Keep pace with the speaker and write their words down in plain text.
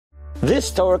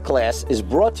This Torah class is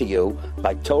brought to you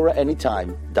by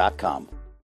TorahAnytime.com.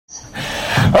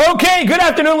 Okay, good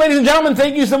afternoon, ladies and gentlemen.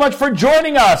 Thank you so much for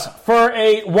joining us for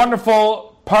a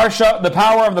wonderful Parsha, the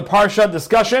power of the Parsha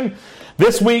discussion.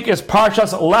 This week is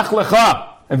Parshas Lech Lecha,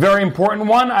 a very important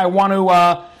one. I want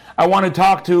to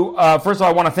talk to, first of all,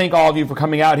 I want to thank all of you for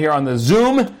coming out here on the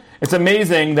Zoom. It's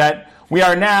amazing that we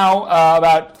are now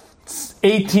about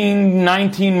 18,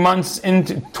 19 months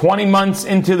into, 20 months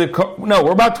into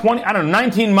we're about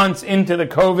 19 months into the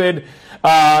COVID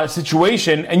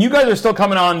situation, and you guys are still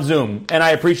coming on Zoom, and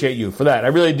I appreciate you for that. I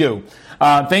really do.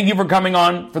 Thank you for coming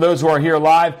on, for those who are here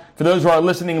live, for those who are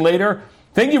listening later.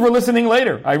 Thank you for listening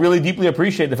later. I really deeply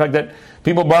appreciate the fact that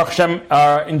people, Baruch Hashem,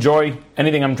 enjoy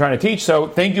anything I'm trying to teach, so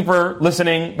thank you for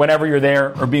listening whenever you're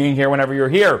there, or being here whenever you're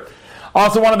here.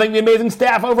 Also want to thank the amazing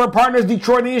staff over at Partners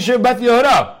Detroit and Yeshiva Beth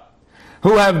Yehuda,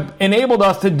 who have enabled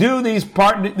us to do these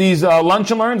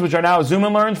lunch and learns, which are now Zoom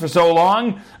and learns for so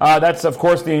long. That's, of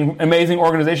course, the amazing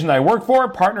organization that I work for,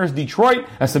 Partners Detroit,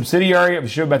 a subsidiary of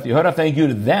Yeshiva Beth Yehuda. Thank you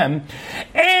to them.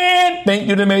 And thank you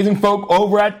to the amazing folk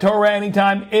over at Torah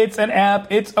Anytime. It's an app,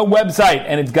 it's a website,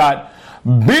 and it's got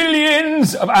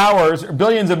billions of hours, or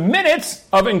billions of minutes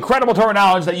of incredible Torah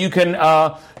knowledge that you can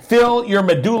fill your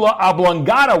medulla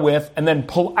oblongata with, and then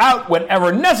pull out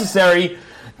whenever necessary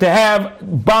to have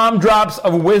bomb drops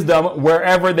of wisdom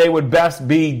wherever they would best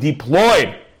be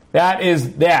deployed. That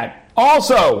is that.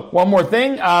 Also, one more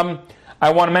thing,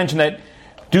 I want to mention that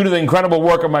due to the incredible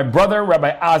work of my brother,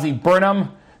 Rabbi Ozzy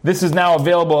Burnham, this is now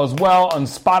available as well on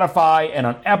Spotify and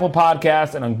on Apple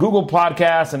Podcasts and on Google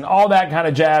Podcasts and all that kind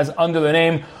of jazz under the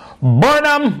name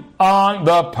Burnham on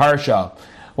the Parsha.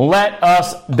 Let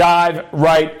us dive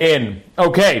right in.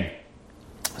 Okay,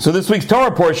 so this week's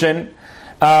Torah portion,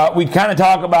 we kind of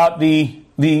talk about the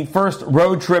first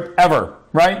road trip ever,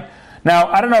 right? Now,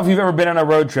 I don't know if you've ever been on a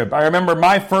road trip. I remember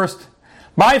my first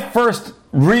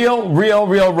real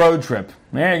road trip.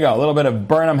 There you go, a little bit of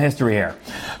Burnham history here.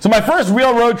 So my first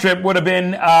real road trip would have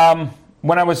been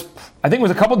when I think it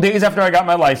was a couple days after I got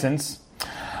my license.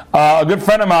 A good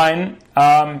friend of mine,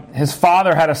 his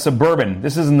father had a Suburban.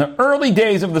 This is in the early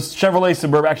days of the Chevrolet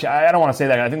Suburban. Actually, I don't want to say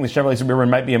that. I think the Chevrolet Suburban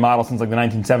might be a model since like the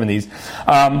 1970s.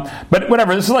 But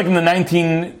whatever, this is like in the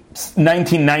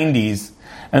 1990s.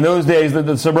 And those days, the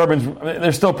Suburbans,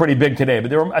 they're still pretty big today,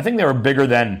 but I think they were bigger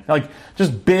then. Like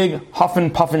just big,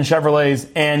 huffing, puffing Chevrolets.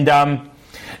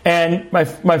 And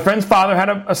my friend's father had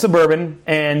a Suburban,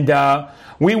 and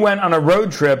we went on a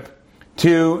road trip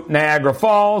to Niagara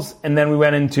Falls, and then we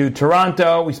went into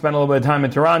Toronto. We spent a little bit of time in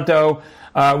Toronto.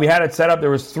 We had it set up. There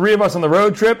was three of us on the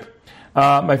road trip.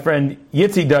 My friend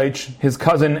Yitzi Deitch, his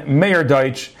cousin Mayor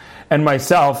Deitch, and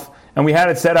myself. And we had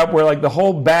it set up where like the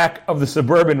whole back of the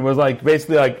Suburban was like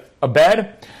basically like a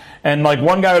bed. And like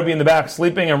one guy would be in the back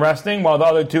sleeping and resting, while the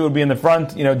other two would be in the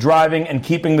front, driving and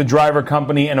keeping the driver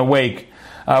company and awake.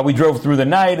 We drove through the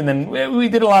night, and then we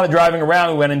did a lot of driving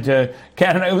around. We went into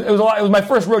Canada. It was a lot. It was my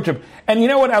first road trip. And you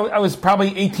know what? I was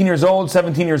probably 18 years old,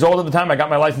 17 years old at the time. I got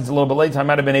my license a little bit late, so I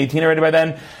might have been 18 already by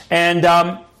then. And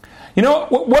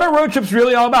what are road trips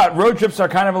really all about? Road trips are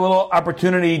kind of a little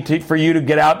opportunity for you to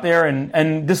get out there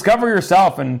and discover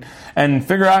yourself and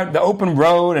figure out the open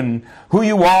road and who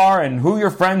you are and who your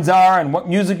friends are and what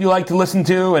music you like to listen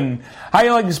to and how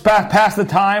you like to pass the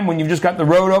time when you've just got the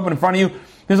road open in front of you.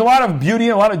 There's a lot of beauty,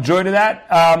 a lot of joy to that,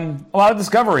 a lot of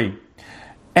discovery.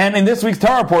 And in this week's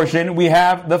Torah portion, we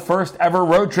have the first ever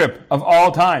road trip of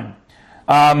all time.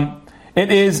 It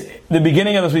is the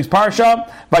beginning of this week's Parsha.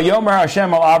 Vayomer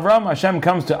Hashem al Avram. Hashem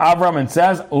comes to Avram and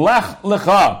says, Lech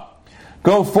Lecha.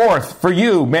 Go forth for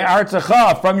you,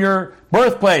 Me'artzecha, from your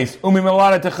birthplace.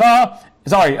 Me'artzecha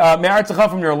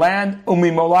from your land.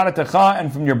 Moladetecha,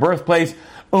 and from your birthplace.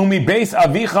 Beis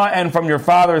Avicha, and from your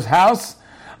father's house.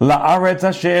 La'aretz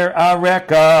asher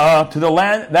areka, to the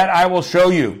land that I will show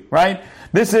you, right?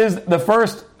 This is the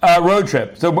first road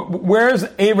trip. So where's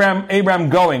Abram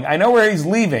going? I know where he's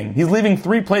leaving. He's leaving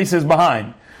three places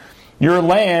behind. Your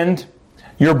land,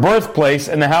 your birthplace,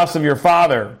 and the house of your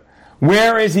father.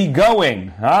 Where is he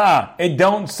going? It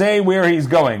don't say where he's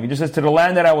going. It just says to the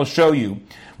land that I will show you.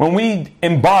 When we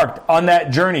embarked on that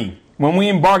journey, when we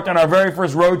embarked on our very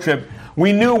first road trip,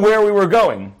 we knew where we were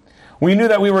going. We knew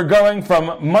that we were going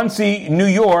from Muncie, New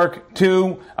York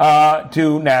to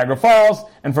Niagara Falls,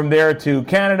 and from there to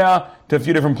Canada, to a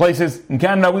few different places in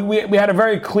Canada. We had a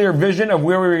very clear vision of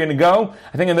where we were going to go.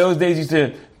 I think in those days you used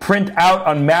to print out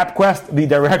on MapQuest the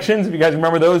directions. If you guys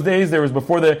remember those days, there was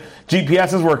before the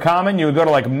GPSs were common. You would go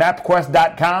to like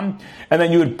mapquest.com and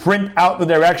then you would print out the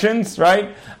directions,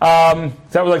 right? So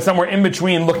that was like somewhere in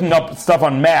between looking up stuff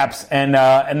on maps and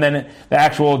then the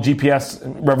actual GPS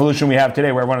revolution we have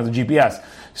today where everyone has a GPS.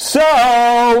 So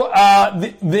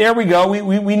there we go.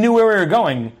 We knew where we were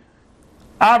going.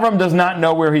 Avram does not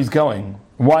know where he's going.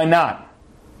 Why not?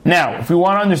 Now, if we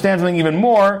want to understand something even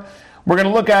more, we're going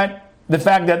to look at the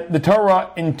fact that the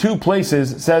Torah in two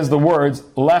places says the words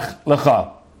Lech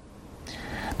Lecha.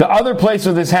 The other place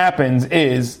where this happens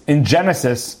is in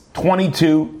Genesis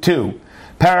 22:2,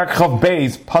 Parak Chav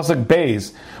Beis, Pasuk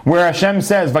Beis, where Hashem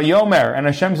says, Vayomer, and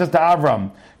Hashem says to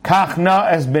Avram, Kach na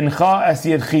es bincha es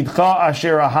yedchidcha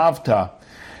asher ahavta.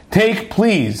 Take,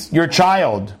 please, your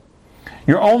child,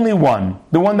 your only one,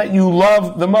 the one that you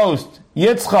love the most,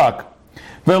 Yitzchak,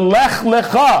 v'lech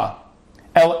lecha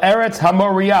el eretz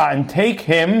haMoriah, and take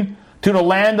him to the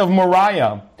land of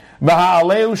Moriah.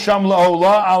 V'ha'aleu sham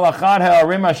la'olah al achad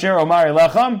ha'arim asher omar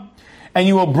elecha, and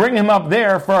you will bring him up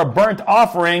there for a burnt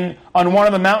offering on one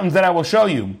of the mountains that I will show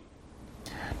you.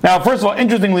 Now, first of all,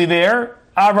 interestingly there,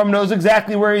 Avram knows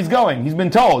exactly where he's going. He's been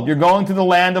told, you're going to the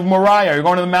land of Moriah, you're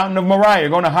going to the mountain of Moriah,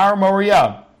 you're going to Har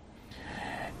Moriah.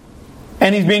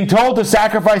 And he's being told to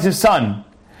sacrifice his son.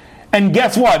 And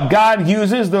guess what? God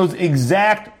uses those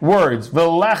exact words,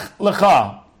 V'lech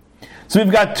Lecha. So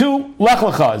we've got two Lech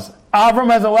Lechas. Avram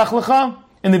has a Lech Lecha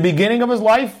in the beginning of his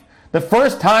life, the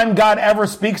first time God ever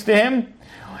speaks to him,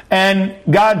 and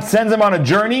God sends him on a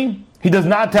journey. He does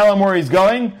not tell him where he's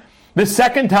going. The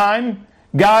second time,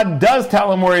 God does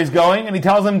tell him where he's going, and he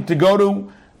tells him to go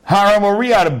to Har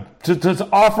Moriah to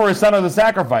offer his son as a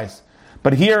sacrifice.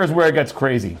 But here is where it gets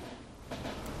crazy.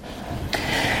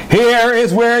 Here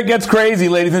is where it gets crazy,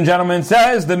 ladies and gentlemen.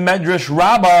 Says the Medrash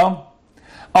Rabbah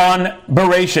on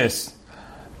Bereshis.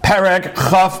 Perek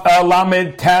Chaf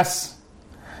Lamed Tes.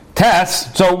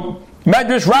 So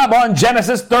Medrash Rabbah on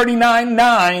Genesis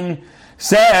 39:9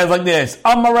 says like this.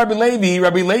 Amar Rabbi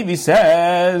Levi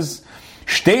says,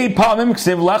 Shtei pa'amim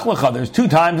ksiv Lech Lecha. There's two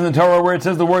times in the Torah where it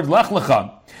says the words Lech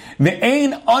Lecha.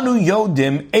 Ve'ein anu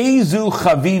yodim ezu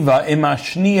chaviva im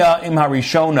hashniya im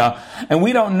harishona. And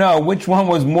we don't know which one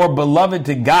was more beloved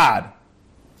to God,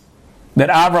 that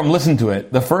Avram listened to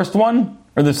it. The first one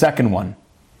or the second one?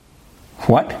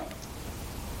 What?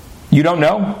 You don't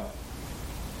know?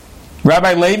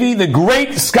 Rabbi Levi, the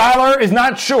great scholar, is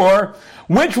not sure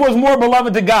which was more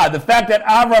beloved to God. The fact that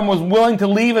Avram was willing to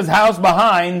leave his house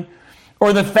behind,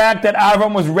 or the fact that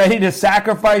Avram was ready to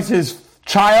sacrifice his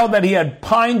child that he had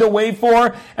pined away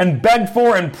for and begged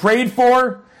for and prayed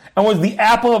for and was the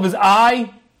apple of his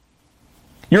eye.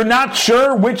 You're not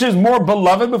sure which is more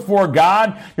beloved before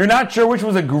God. You're not sure which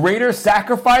was a greater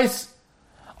sacrifice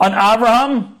on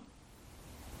Abraham.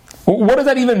 What does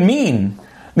that even mean?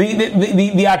 The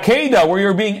Akedah, where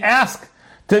you're being asked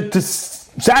to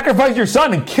sacrifice your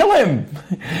son and kill him.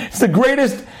 It's the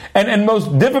greatest and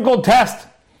most difficult test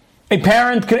a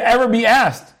parent could ever be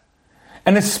asked.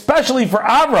 And especially for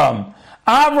Avram.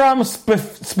 Avram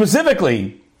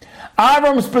specifically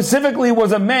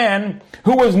was a man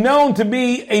who was known to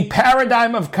be a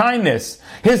paradigm of kindness.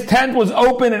 His tent was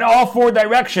open in all four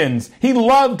directions. He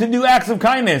loved to do acts of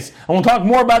kindness. And we'll talk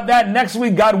more about that next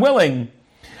week, God willing.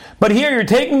 But here you're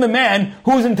taking the man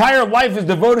whose entire life is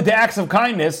devoted to acts of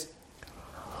kindness,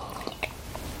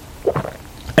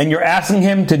 and you're asking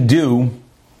him to do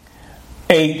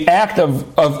an act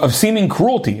of seeming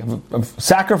cruelty, of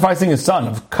sacrificing his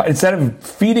son, instead of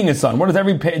feeding his son. What does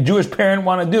every Jewish parent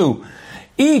want to do?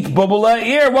 Eat, bubula,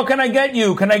 here, what can I get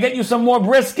you? Can I get you some more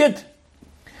brisket?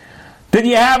 Did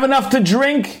you have enough to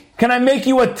drink? Can I make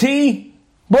you a tea?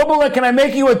 Bubula, can I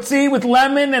make you a tea with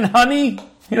lemon and honey?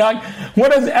 You know,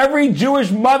 what does every Jewish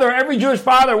mother, every Jewish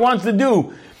father wants to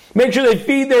do? Make sure they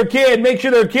feed their kid, make sure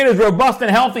their kid is robust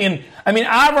and healthy. And I mean,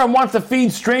 Avram wants to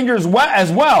feed strangers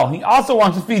as well. He also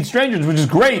wants to feed strangers, which is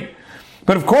great.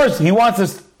 But of course, he wants to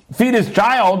feed his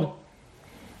child.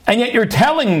 And yet you're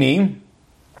telling me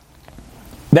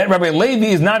that Rabbi Levi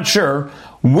is not sure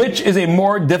which is a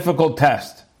more difficult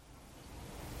test.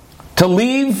 To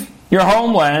leave your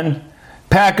homeland,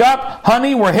 pack up,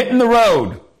 honey, we're hitting the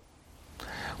road.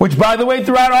 Which, by the way,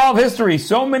 throughout all of history,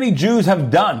 so many Jews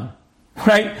have done.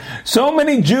 Right? So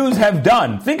many Jews have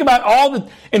done. Think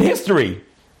about in history.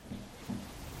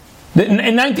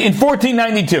 In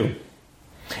 1492.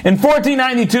 In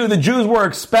 1492, the Jews were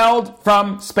expelled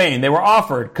from Spain. They were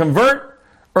offered, convert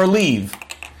or leave.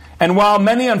 And while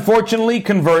many unfortunately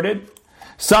converted,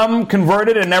 Some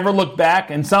converted and never looked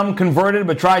back, and some converted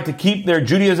but tried to keep their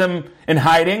Judaism in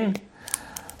hiding.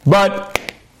 But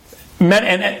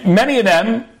many of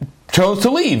them chose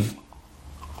to leave.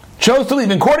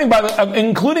 Including, by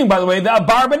the way, the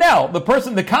Abarbanel,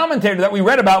 the commentator that we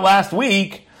read about last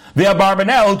week, the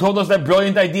Abarbanel, who told us that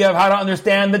brilliant idea of how to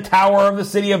understand the tower of the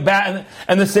city of and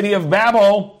the city of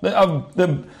Babel, of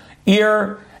the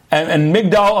Ir and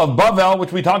Migdal of Bavel,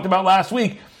 which we talked about last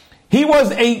week. He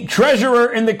was a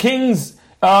treasurer in the king's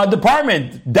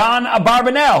department, Don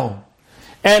Abarbanel.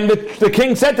 And the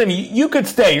king said to him, you could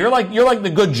stay. You're like the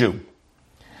good Jew.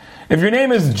 If your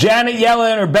name is Janet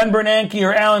Yellen or Ben Bernanke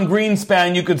or Alan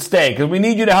Greenspan, you could stay, because we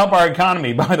need you to help our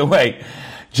economy. By the way,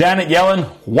 Janet Yellen,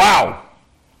 wow.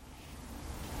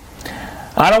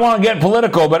 I don't want to get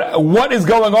political, but what is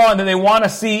going on that they want to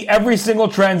see every single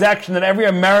transaction that every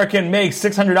American makes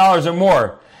 $600 or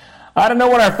more? I don't know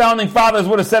what our founding fathers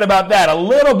would have said about that. A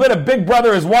little bit of Big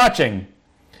Brother is watching.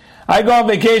 I go on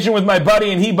vacation with my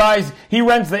buddy and he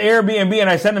rents the Airbnb and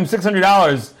I send him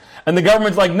 $600 and the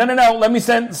government's like, no, let me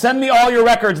send me all your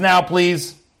records now,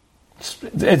 please.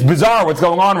 It's bizarre what's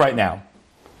going on right now.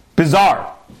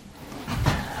 Bizarre.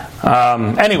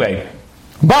 Anyway,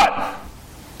 but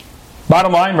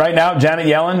bottom line, right now, Janet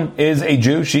Yellen is a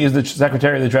Jew. She is the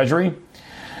Secretary of the Treasury.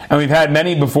 And we've had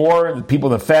many before, the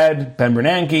people of the Fed, Ben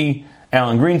Bernanke,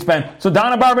 Alan Greenspan. So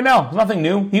Don Abarbanel, nothing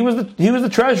new. He was the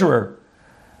treasurer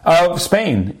of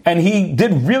Spain. And he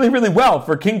did really, really well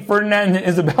for King Ferdinand and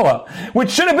Isabella,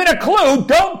 which should have been a clue.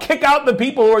 Don't kick out the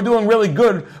people who are doing really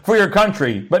good for your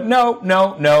country. But no,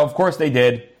 of course they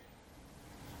did.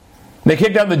 They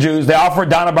kicked out the Jews. They offered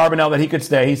Don Abarbanel that he could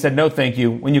stay. He said, no, thank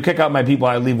you. When you kick out my people,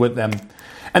 I leave with them.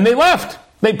 And they left.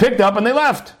 They picked up and they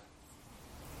left.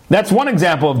 That's one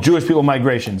example of Jewish people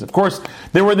migrations. Of course,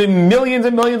 there were the millions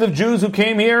and millions of Jews who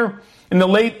came here in the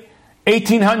late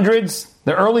 1800s,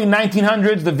 the early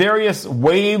 1900s, the various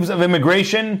waves of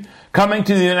immigration coming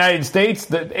to the United States,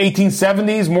 the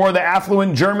 1870s, more of the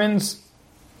affluent Germans,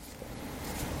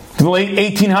 to the late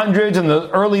 1800s and the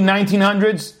early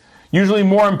 1900s, usually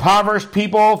more impoverished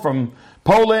people from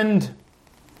Poland,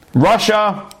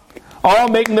 Russia, all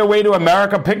making their way to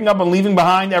America, picking up and leaving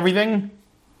behind everything.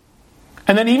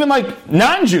 And then even like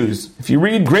non-Jews, if you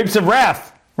read Grapes of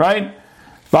Wrath, right,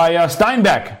 by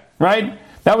Steinbeck, right,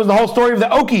 that was the whole story of the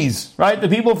Okies, right, the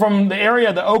people from the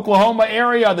area, the Oklahoma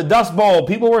area, the Dust Bowl,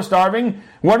 people were starving.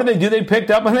 What did they do? They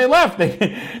picked up and they left. They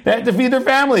had to feed their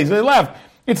families. They left.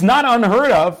 It's not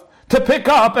unheard of to pick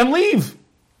up and leave.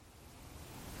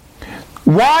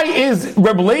 Why is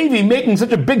Reb Levi making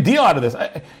such a big deal out of this?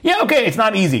 Yeah, okay, it's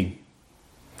not easy.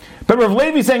 But Reb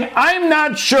Levi is saying, I'm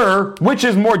not sure which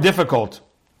is more difficult.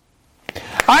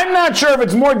 I'm not sure if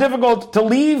it's more difficult to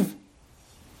leave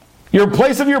your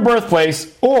place of your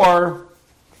birthplace or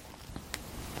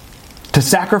to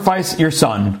sacrifice your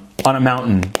son on a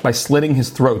mountain by slitting his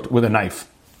throat with a knife.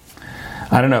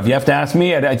 I don't know. If you have to ask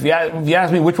me, if you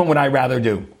ask me which one would I rather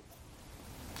do,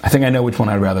 I think I know which one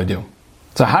I'd rather do.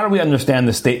 So how do we understand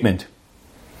the statement?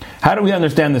 How do we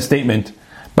understand the statement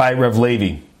by Reb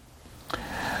Levi?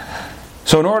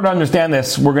 So in order to understand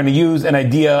this, we're going to use an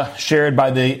idea shared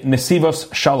by the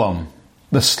Nesivos Shalom,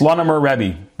 the Slonimer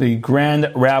Rebbe, the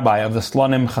grand rabbi of the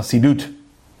Slonim Hasidut.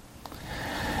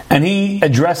 And he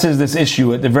addresses this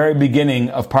issue at the very beginning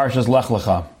of Parshas Lech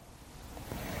Lecha.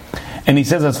 And he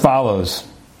says as follows: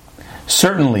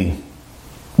 certainly,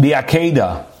 the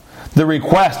Akedah, the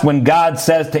request when God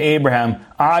says to Abraham,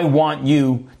 I want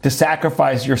you to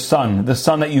sacrifice your son, the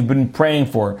son that you've been praying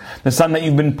for, the son that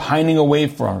you've been pining away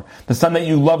for, the son that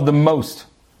you love the most,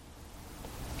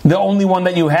 the only one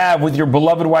that you have with your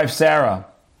beloved wife Sarah.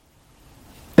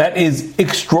 That is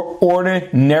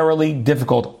extraordinarily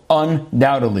difficult,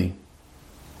 undoubtedly.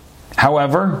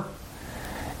 However,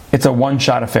 it's a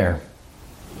one-shot affair.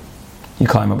 You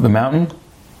climb up the mountain,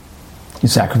 you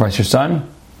sacrifice your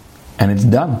son, and it's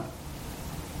done.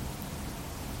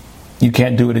 You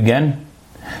can't do it again.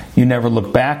 You never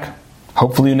look back.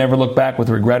 Hopefully you never look back with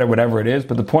regret or whatever it is.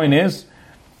 But the point is,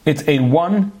 it's a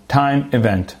one-time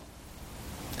event.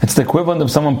 It's the equivalent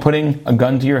of someone putting a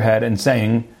gun to your head and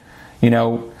saying,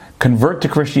 convert to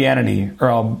Christianity or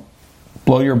I'll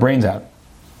blow your brains out.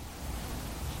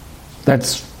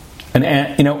 That's,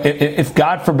 if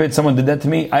God forbid someone did that to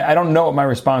me, I don't know what my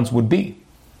response would be.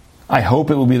 I hope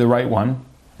it will be the right one.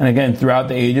 And again, throughout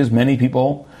the ages, many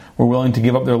people were willing to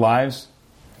give up their lives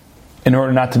in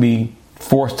order not to be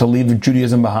forced to leave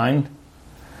Judaism behind.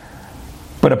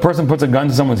 But a person puts a gun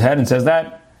to someone's head and says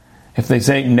that. If they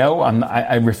say, no,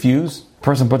 I refuse. A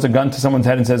person puts a gun to someone's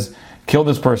head and says, kill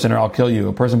this person or I'll kill you.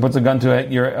 A person puts a gun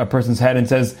to a person's head and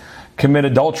says, commit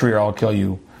adultery or I'll kill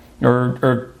you.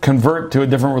 or convert to a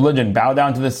different religion, bow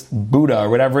down to this Buddha or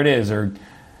whatever it is, and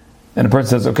the person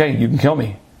says, okay, you can kill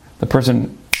me. The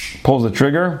person pulls the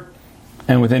trigger,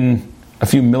 and within a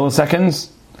few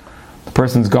milliseconds, the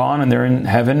person's gone and they're in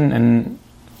heaven, and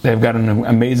they've got an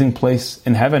amazing place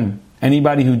in heaven.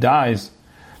 Anybody who dies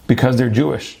because they're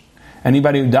Jewish,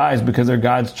 anybody who dies because they're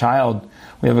God's child,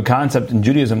 we have a concept in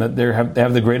Judaism that they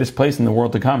have the greatest place in the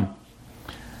world to come.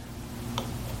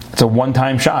 It's a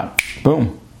one-time shot.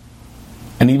 Boom.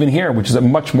 And even here, which is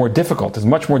much more difficult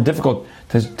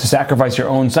to sacrifice your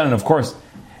own son. And of course,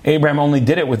 Abraham only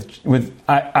did it with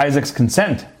Isaac's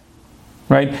consent.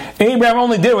 Right? Abraham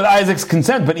only did it with Isaac's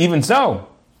consent, but even so,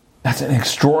 that's an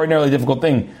extraordinarily difficult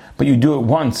thing. But you do it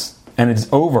once, and it's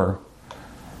over.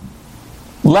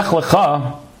 Lech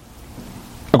Lecha,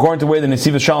 according to the way the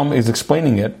Nesiv Shalom is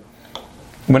explaining it,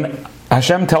 when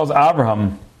Hashem tells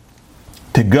Abraham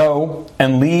to go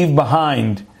and leave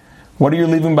behind, what are you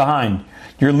leaving behind?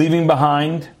 You're leaving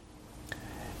behind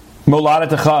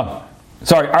Artzecha,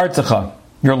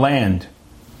 your land,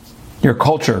 your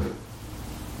culture,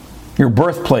 your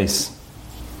birthplace,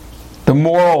 the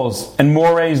morals and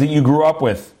mores that you grew up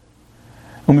with.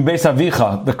 Umibeis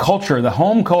Avicha, the culture, the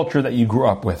home culture that you grew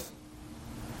up with.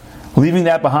 Leaving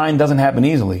that behind doesn't happen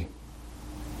easily.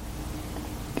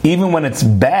 Even when it's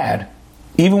bad,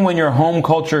 even when your home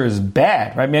culture is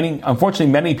bad, right?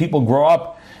 Unfortunately, many people grow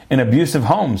up in abusive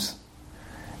homes,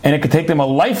 and it could take them a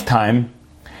lifetime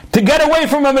to get away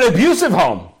from an abusive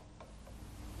home.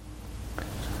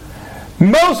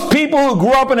 Most people who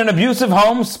grew up in an abusive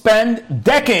home spend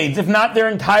decades, if not their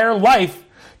entire life,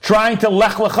 trying to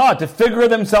Lech Lecha, to figure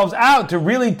themselves out, to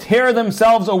really tear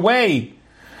themselves away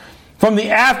from the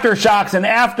aftershocks and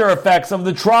after effects of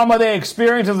the trauma they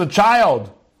experienced as a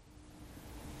child.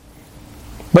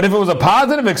 But if it was a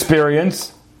positive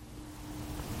experience,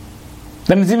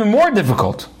 then it's even more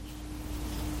difficult.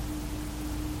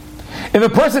 If a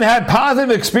person had positive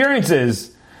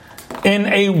experiences in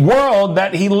a world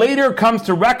that he later comes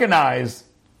to recognize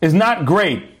is not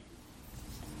great.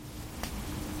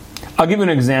 I'll give you an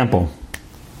example.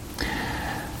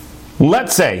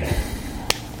 Let's say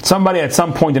somebody at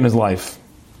some point in his life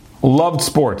loved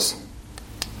sports.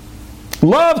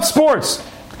 Loved sports.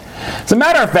 As a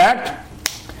matter of fact,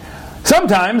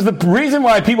 sometimes the reason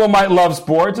why people might love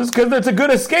sports is because it's a good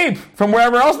escape from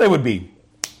wherever else they would be.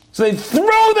 So they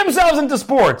throw themselves into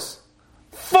sports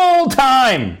full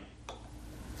time.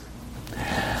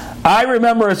 I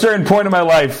remember a certain point in my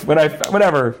life when I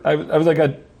was like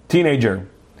a teenager.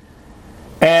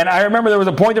 And I remember there was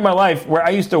a point in my life where I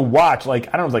used to watch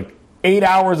 8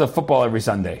 hours of football every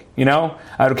Sunday.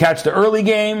 I would catch the early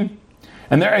game,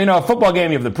 and there, a football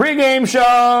game, you have the pregame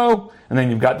show, and then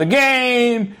you've got the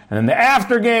game, and then the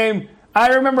after game. I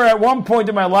remember at one point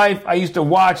in my life, I used to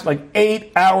watch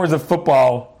 8 hours of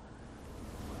football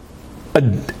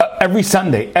every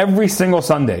Sunday, every single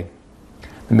Sunday.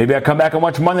 And maybe I'd come back and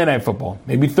watch Monday Night Football,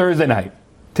 maybe Thursday night.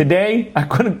 Today, I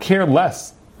couldn't care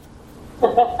less.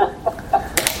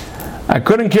 I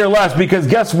couldn't care less because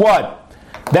guess what?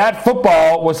 That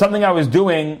football was something I was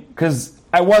doing because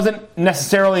I wasn't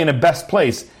necessarily in a best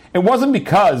place. It wasn't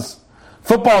because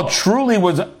football truly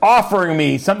was offering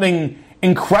me something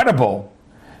incredible.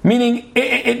 Meaning,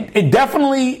 it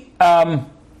definitely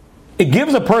it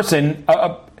gives a person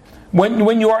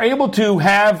when you are able to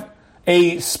have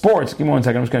a sports. Give me 1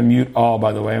 second. I'm just going to mute all.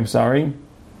 By the way, I'm sorry.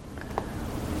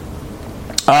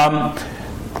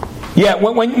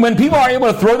 When people are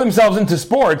able to throw themselves into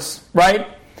sports, right?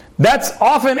 That's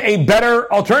often a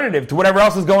better alternative to whatever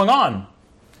else is going on.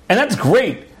 And that's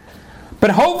great.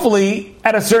 But hopefully,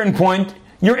 at a certain point,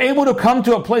 you're able to come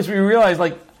to a place where you realize,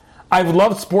 I've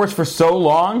loved sports for so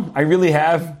long, I really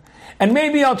have, and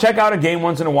maybe I'll check out a game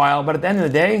once in a while, but at the end of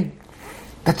the day,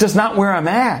 that's just not where I'm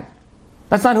at.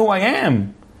 That's not who I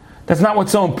am. That's not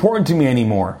what's so important to me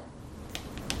anymore.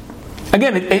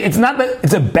 Again, it's not that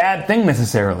it's a bad thing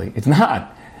necessarily. It's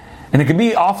not. And it can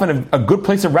be often a good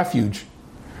place of refuge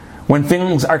when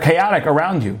things are chaotic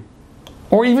around you.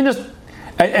 Or even just,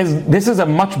 as this is a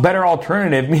much better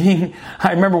alternative, meaning,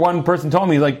 I remember one person told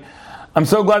me, I'm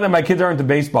so glad that my kids are into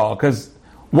baseball, because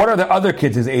what are the other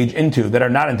kids his age into that are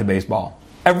not into baseball?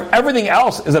 Everything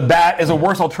else is a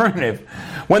worse alternative.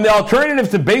 When the alternatives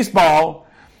to baseball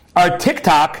are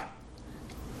TikTok,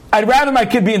 I'd rather my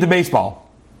kid be into baseball.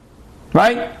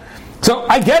 Right? So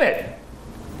I get it.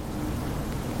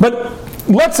 But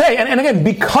let's say, and again,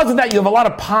 because of that, you have a lot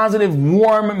of positive,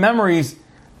 warm memories.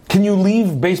 Can you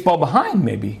leave baseball behind,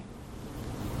 maybe?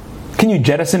 Can you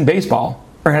jettison baseball?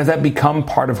 Or has that become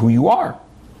part of who you are?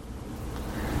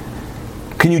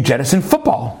 Can you jettison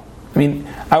football? I mean,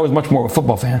 I was much more of a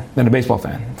football fan than a baseball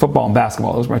fan. Football and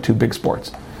basketball, those were my two big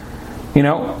sports. You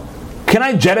know, can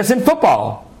I jettison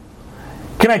football?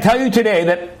 Can I tell you today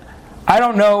that I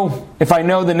don't know if I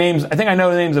know the names, I think I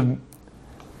know the names of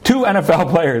 2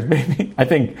 NFL players, maybe. I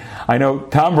think I know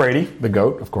Tom Brady, the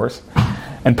GOAT, of course,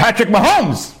 and Patrick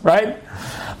Mahomes, right?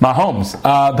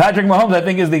 Patrick Mahomes, I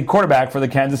think, is the quarterback for the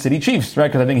Kansas City Chiefs, right?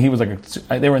 Because I think he was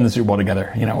they were in the Super Bowl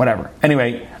together, you know, whatever.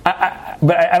 Anyway,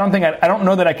 but I don't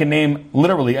know that I can name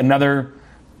literally another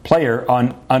player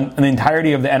on the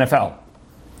entirety of the NFL.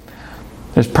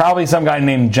 There's probably some guy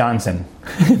named Johnson.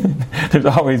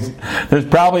 There's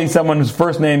probably someone whose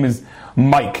first name is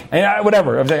Mike.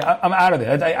 Whatever. I'm out of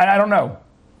it. I don't know.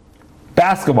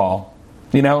 Basketball,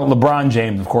 you know, LeBron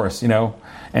James, of course, you know,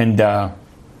 and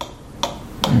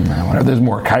whatever. There's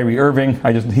more. Kyrie Irving.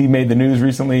 He made the news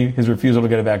recently. His refusal to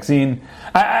get a vaccine.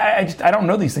 I don't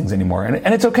know these things anymore,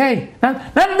 and it's okay.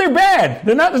 Not that they're bad.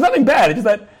 There's nothing bad. It's just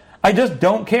that I just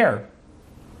don't care.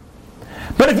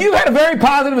 But if you've had a very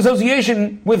positive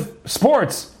association with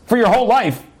sports for your whole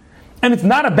life, and it's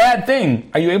not a bad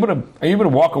thing, are you able to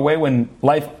walk away when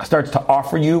life starts to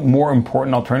offer you more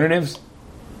important alternatives?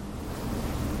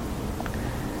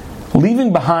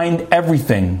 Leaving behind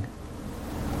everything.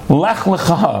 Lech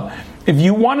Lecha. If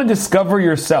you want to discover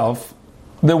yourself,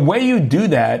 the way you do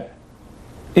that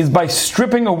is by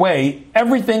stripping away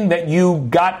everything that you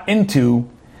got into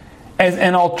as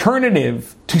an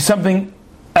alternative to something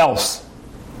else.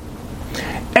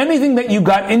 Anything that you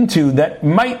got into that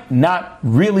might not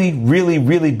really, really,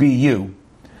 really be you,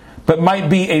 but might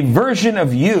be a version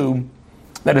of you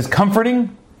that is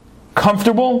comforting,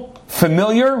 comfortable,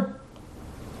 familiar,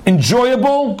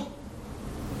 enjoyable,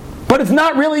 but it's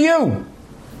not really you.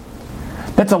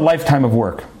 That's a lifetime of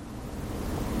work.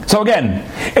 So again,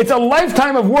 it's a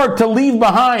lifetime of work to leave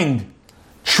behind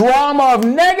trauma of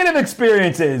negative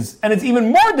experiences, and it's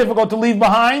even more difficult to leave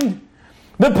behind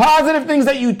the positive things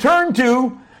that you turn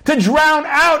to drown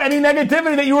out any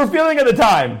negativity that you were feeling at the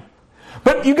time.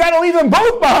 But you got to leave them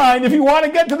both behind if you want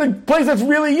to get to the place that's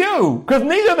really you, because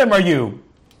neither of them are you.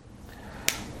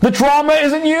 The trauma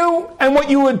isn't you, and what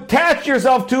you attach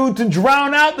yourself to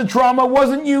drown out the trauma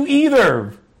wasn't you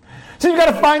either. So you've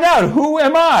got to find out, who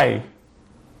am I?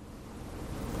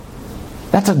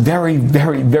 That's a very,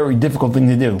 very, very difficult thing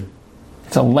to do.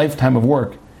 It's a lifetime of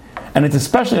work. And it's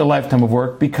especially a lifetime of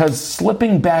work because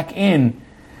slipping back in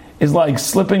is like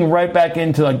slipping right back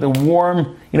into like the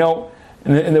warm, you know,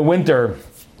 in the winter,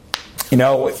 you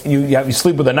know, you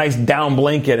sleep with a nice down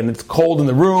blanket and it's cold in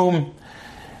the room.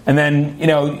 And then, you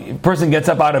know, a person gets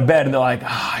up out of bed and they're like,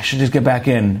 I should just get back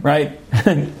in, right?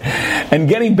 And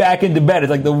getting back into bed is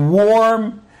like the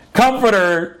warm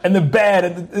comforter and the bed.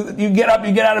 And you get up,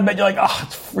 you get out of bed, you're like,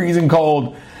 it's freezing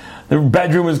cold. The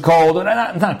bedroom is cold. And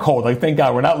it's not cold. Like, thank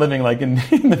God, we're not living like in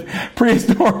the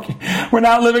prehistoric. We're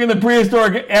not living in the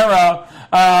prehistoric era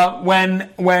when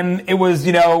it was,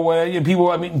 you know, people.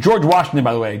 I mean, George Washington,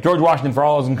 by the way, George Washington, for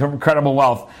all his incredible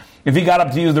wealth, if he got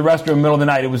up to use the restroom in the middle of the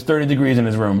night, it was 30 degrees in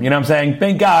his room. You know what I'm saying?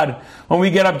 Thank God when we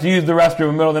get up to use the restroom in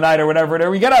the middle of the night or whatever,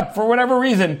 we get up for whatever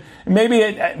reason. Maybe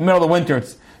at middle of the winter,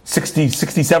 it's 60,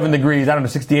 67 degrees, I don't know,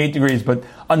 68 degrees, but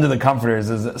under the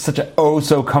comforters is such a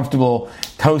so comfortable,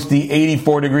 toasty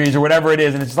 84 degrees or whatever it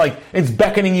is, and it's like, it's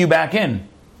beckoning you back in.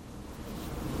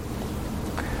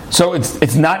 So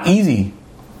it's not easy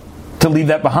to leave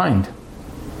that behind.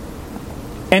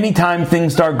 Anytime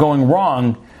things start going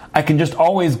wrong, I can just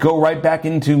always go right back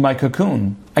into my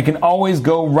cocoon. I can always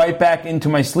go right back into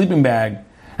my sleeping bag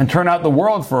and turn out the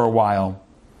world for a while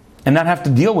and not have to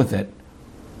deal with it.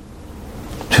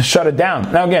 Just shut it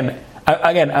down. Now again,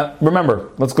 remember,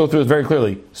 let's go through this very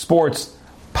clearly. Sports,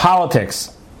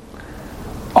 politics.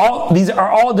 These are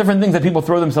all different things that people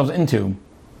throw themselves into.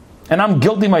 And I'm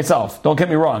guilty myself. Don't get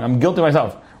me wrong. I'm guilty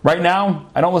myself. Right now,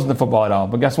 I don't listen to football at all.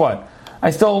 But guess what?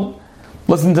 I still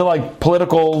listen to like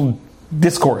political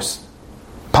discourse,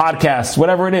 podcasts,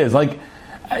 whatever it is. Like,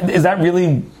 is that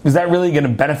really going to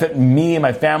benefit me and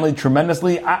my family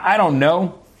tremendously? I don't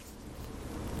know.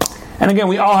 And again,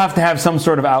 we all have to have some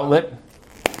sort of outlet.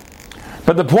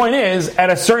 But the point is, at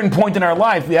a certain point in our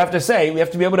life, we have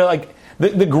to be able to, like,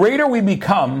 the greater we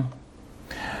become,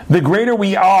 the greater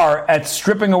we are at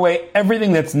stripping away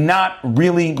everything that's not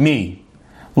really me.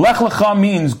 Lech Lecha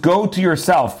means go to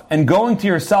yourself. And going to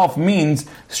yourself means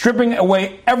stripping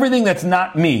away everything that's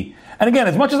not me. And again,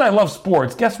 as much as I love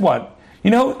sports, guess what?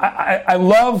 You know, I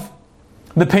love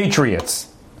the Patriots.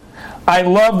 I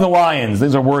love the Lions.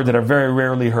 These are words that are very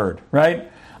rarely heard,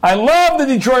 right? I love the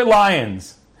Detroit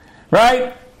Lions,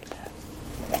 right?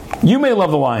 You may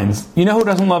love the Lions. You know who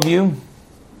doesn't love you?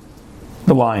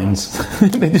 The Lions.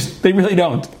 They really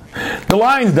don't. The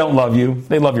Lions don't love you.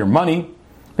 They love your money.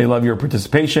 They love your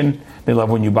participation. They love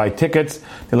when you buy tickets.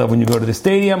 They love when you go to the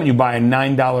stadium and you buy a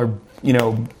 $9,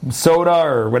 soda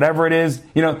or whatever it is.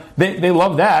 They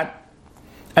love that.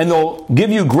 And they'll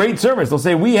give you great service. They'll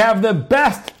say, we have the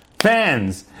best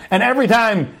fans. And every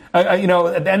time, at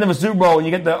the end of a Super Bowl, when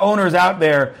you get the owners out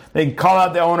there, they call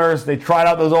out the owners. They trot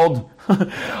out those old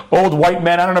white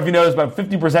men. I don't know if you noticed, about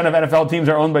 50% of NFL teams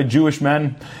are owned by Jewish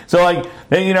men. So,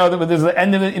 there's the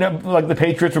end of it. Like the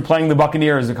Patriots were playing the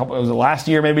Buccaneers it was last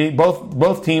year maybe.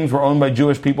 Both teams were owned by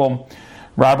Jewish people.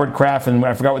 Robert Kraft and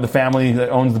I forgot what the family that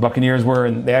owns the Buccaneers were,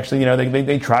 and they actually,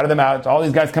 they trotted them out. All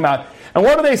these guys come out. And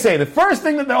what do they say? The first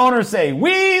thing that the owners say,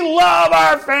 we love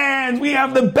our fans. We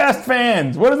have the best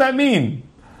fans. What does that mean?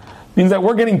 It means that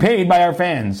we're getting paid by our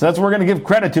fans. So that's what we're going to give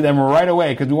credit to them right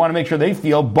away because we want to make sure they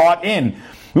feel bought in.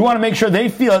 We want to make sure they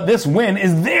feel that this win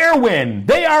is their win.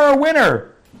 They are a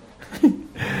winner.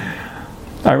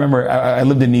 I remember I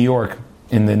lived in New York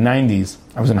in the 90s.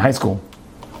 I was in high school.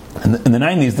 In the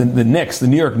 90s, the Knicks, the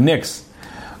New York Knicks,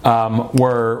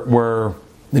 were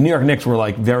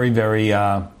like very, very,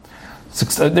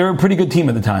 they were a pretty good team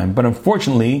at the time. But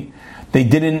unfortunately,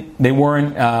 they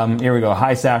weren't, here we go,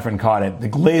 High Saffron caught it. The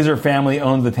Glazer family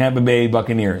owns the Tampa Bay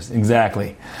Buccaneers.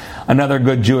 Exactly. Another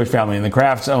good Jewish family. And the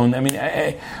Krafts own,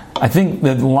 I think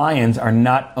the Lions are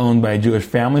not owned by a Jewish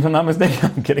family, if I'm not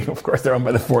mistaken. I'm kidding. Of course, they're owned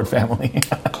by the Ford family.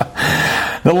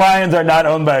 The Lions are not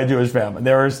owned by a Jewish family.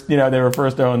 They were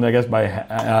first owned, I guess, by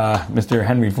Mr.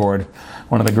 Henry Ford,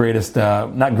 one of the greatest,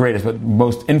 not greatest, but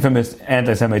most infamous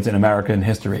anti-Semites in American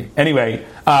history. Anyway,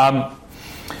 and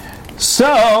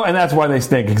that's why they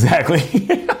stink, exactly.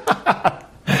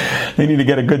 They need to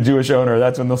get a good Jewish owner.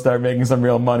 That's when they'll start making some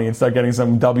real money and start getting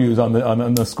some W's on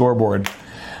the scoreboard.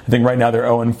 I think right now they're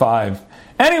 0-5.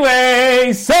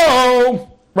 Anyway,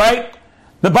 right,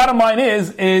 the bottom line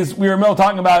is we were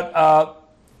talking about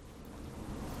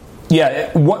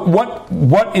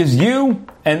what is you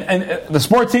and the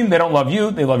sports team. They don't love you.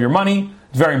 They love your money.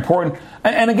 It's very important.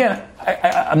 And again,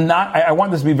 I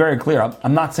want this to be very clear.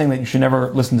 I'm not saying that you should never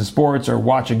listen to sports or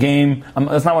watch a game.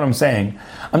 That's not what I'm saying.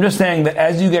 I'm just saying that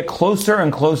as you get closer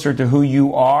and closer to who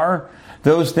you are,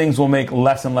 those things will make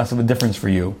less and less of a difference for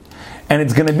you. And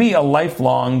it's going to be a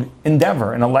lifelong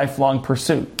endeavor and a lifelong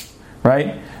pursuit,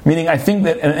 right? Meaning, I think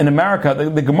that in America,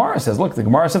 the Gemara says,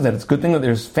 that it's a good thing that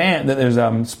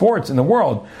there's sports in the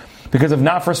world. Because if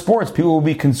not for sports, people will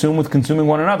be consumed with consuming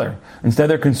one another. Instead,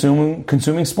 they're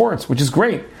consuming sports, which is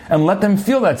great. And let them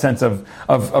feel that sense of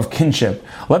kinship.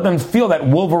 Let them feel that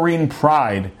Wolverine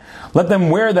pride. Let them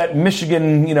wear that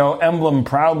Michigan, emblem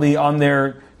proudly on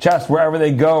their chest wherever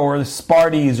they go, or the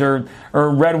Sparties or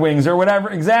Red Wings or whatever.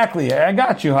 Exactly. I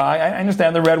got you, Hi. I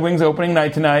understand the Red Wings opening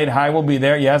night tonight. Hi will be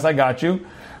there. Yes, I got you.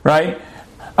 Right?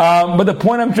 But the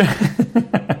point I'm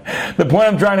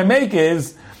trying to make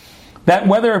is that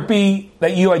whether it be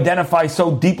that you identify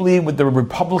so deeply with the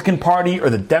Republican Party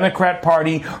or the Democrat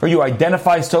Party, or you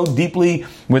identify so deeply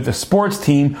with the sports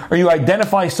team, or you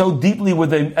identify so deeply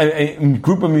with a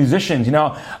group of musicians,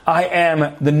 I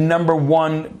am the number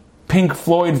one Pink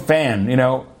Floyd fan,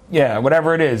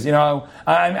 whatever it is,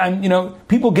 I'm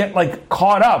people get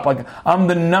caught up, I'm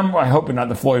the number. I hope you're not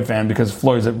the Floyd fan because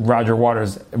Floyd's a Roger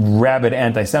Waters rabid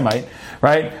anti-Semite,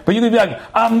 right? But you could be like,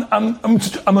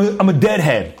 I'm a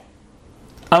deadhead.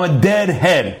 I'm a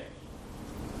deadhead,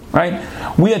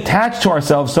 right? We attach to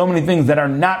ourselves so many things that are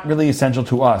not really essential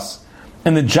to us.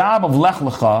 And the job of Lech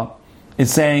Lecha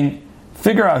is saying,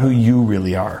 figure out who you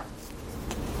really are.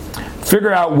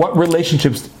 Figure out what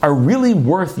relationships are really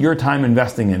worth your time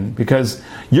investing in, because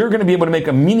you're going to be able to make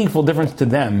a meaningful difference to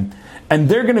them, and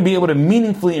they're going to be able to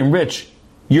meaningfully enrich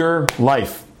your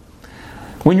life.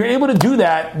 When you're able to do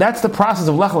that, that's the process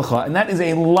of Lech Lecha, and that is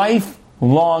a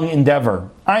lifelong endeavor.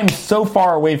 I'm so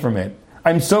far away from it.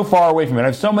 I have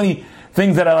so many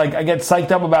things that I get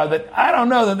psyched up about that I don't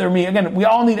know that they're me. Again, we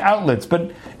all need outlets,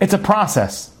 but it's a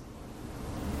process.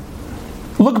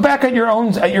 Look back at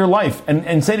your life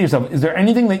and say to yourself, is there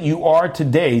anything that you are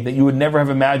today that you would never have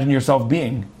imagined yourself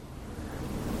being?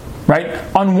 Right?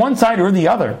 On one side or the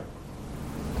other.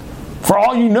 For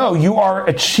all you know, you are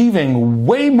achieving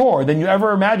way more than you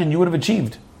ever imagined you would have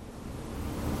achieved.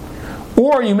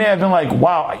 Or you may have been like,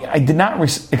 wow, I did not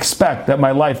expect that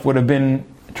my life would have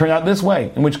turned out this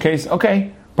way. In which case,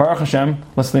 okay, Baruch Hashem,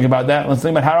 let's think about that. Let's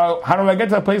think about how do I get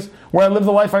to that place where I live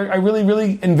the life I really,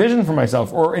 really envision for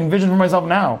myself, or envision for myself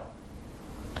now.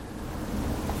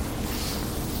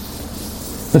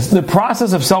 The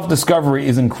process of self-discovery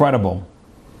is incredible.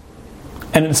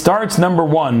 And it starts, number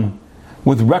one,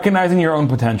 with recognizing your own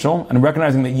potential and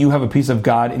recognizing that you have a piece of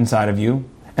God inside of you.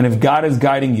 And if God is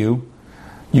guiding you,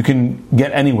 you can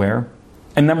get anywhere.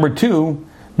 And number two,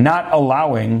 not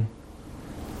allowing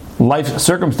life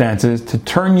circumstances to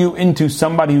turn you into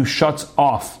somebody who shuts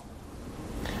off.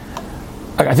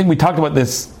 I think we talked about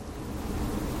this.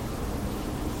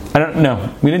 I don't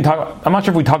know. We didn't talk. I'm not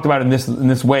sure if we talked about it in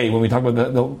this way when we talked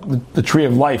about the tree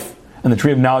of life and the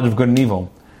tree of knowledge of good and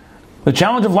evil. The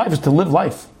challenge of life is to live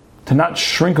life, to not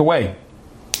shrink away.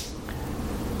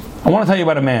 I want to tell you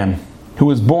about a man who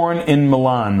was born in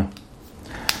Milan.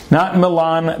 Not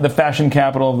Milan, the fashion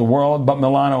capital of the world, but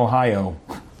Milan, Ohio.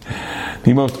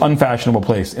 The most unfashionable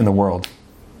place in the world.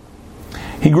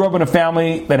 He grew up in a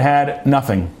family that had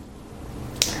nothing.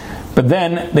 But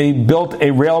then they built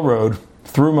a railroad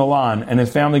through Milan, and his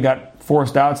family got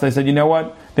forced out, so they said, you know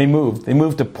what? They moved. They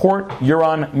moved to Port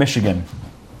Huron, Michigan.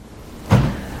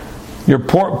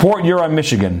 Port Huron,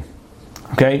 Michigan.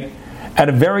 Okay? At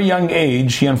a very young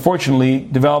age, he unfortunately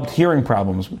developed hearing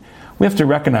problems. We have to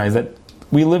recognize that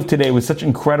we live today with such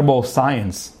incredible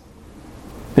science.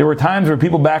 There were times where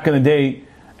people back in the day,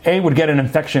 would get an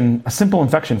infection, a simple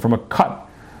infection from a cut.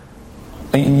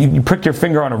 You pricked your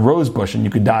finger on a rose bush and you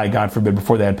could die, God forbid,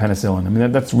 before they had penicillin. I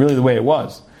mean, that's really the way it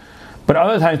was. But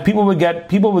other times, people would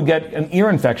get an ear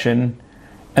infection,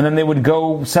 and then they would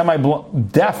go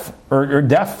deaf or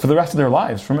deaf for the rest of their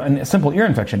lives from a simple ear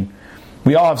infection.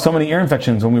 We all have so many ear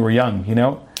infections when we were young, you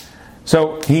know.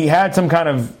 So he had some kind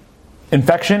of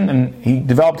infection, and he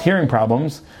developed hearing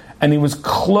problems, and he was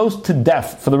close to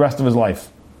death for the rest of his life.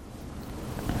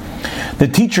 The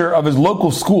teacher of his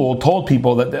local school told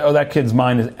people that that kid's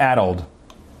mind is addled.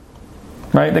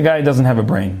 Right? The guy doesn't have a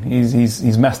brain.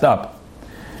 He's messed up.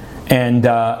 And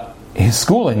his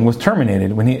schooling was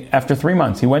terminated after 3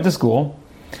 months. He went to school,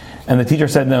 and the teacher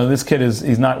said, no, this kid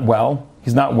he's not well.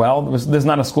 He's not well. This is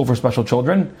not a school for special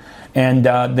children. And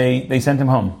they sent him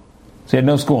home. So he had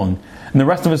no schooling. And the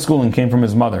rest of his schooling came from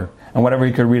his mother and whatever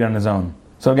he could read on his own.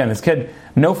 So again, this kid,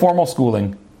 no formal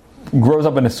schooling, grows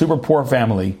up in a super poor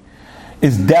family,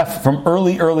 is deaf from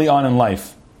early on in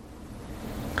life.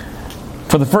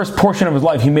 For the first portion of his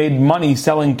life, he made money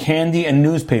selling candy and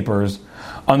newspapers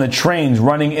on the trains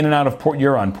running in and out of Port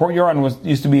Huron. Port Huron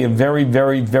used to be a very,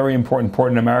 very, very important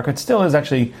port in America. It still is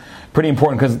actually pretty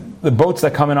important because the boats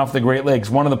that come in off the Great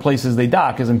Lakes, one of the places they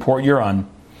dock is in Port Huron.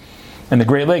 And the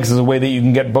Great Lakes is a way that you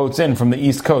can get boats in from the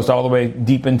East Coast all the way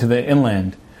deep into the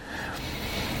inland.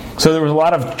 So there was a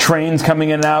lot of trains coming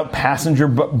in and out, passenger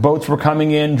boats were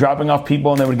coming in, dropping off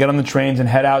people, and they would get on the trains and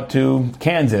head out to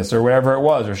Kansas or wherever it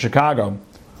was, or Chicago.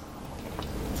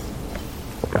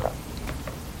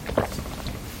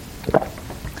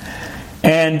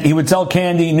 And he would sell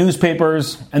candy,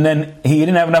 newspapers, and then he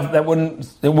didn't have enough that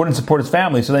wouldn't support his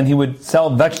family, so then he would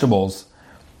sell vegetables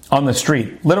on the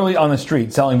street, literally on the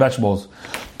street, selling vegetables.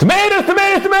 Tomatoes,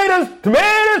 tomatoes, tomatoes,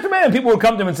 tomatoes, tomatoes. And people would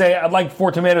come to him and say, I'd like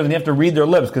 4 tomatoes, and you have to read their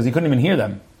lips because he couldn't even hear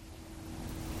them.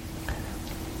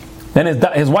 Then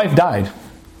his wife died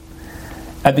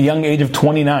at the young age of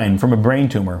 29 from a brain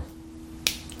tumor.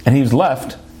 And he was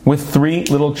left with 3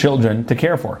 little children to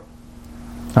care for.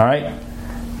 All right?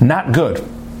 Not good.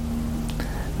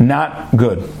 Not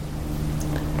good.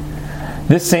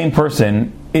 This same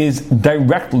person is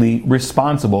directly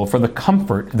responsible for the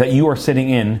comfort that you are sitting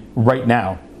in right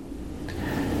now.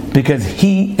 Because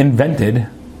he invented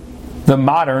the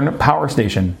modern power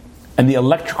station and the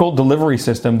electrical delivery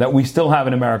system that we still have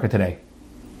in America today.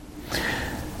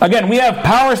 Again, we have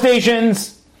power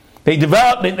stations.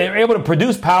 They're able to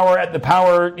produce power at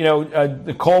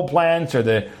the coal plants or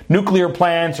the nuclear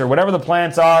plants or whatever the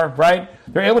plants are, right?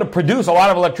 They're able to produce a lot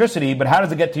of electricity, but how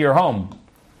does it get to your home?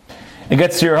 It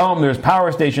gets to your home, there's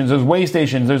power stations, there's way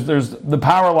stations, there's the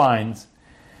power lines.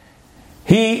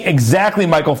 Exactly,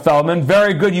 Michael Feldman,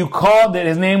 very good. You called it.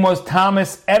 His name was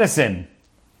Thomas Edison.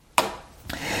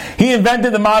 He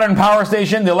invented the modern power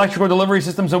station, the electrical delivery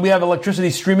system, so we have electricity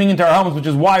streaming into our homes, which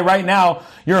is why right now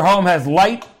your home has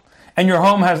light, and your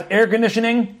home has air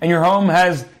conditioning, and your home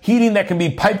has heating that can be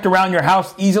piped around your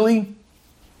house easily.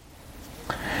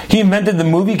 He invented the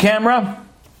movie camera.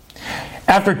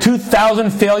 After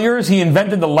 2,000 failures, he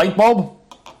invented the light bulb.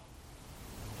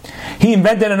 He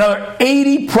invented another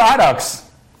 80 products.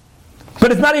 But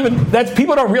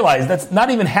people don't realize, that's not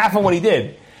even half of what he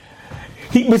did.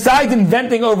 Besides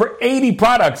inventing over 80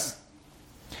 products,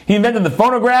 he invented the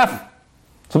phonograph,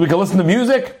 so we could listen to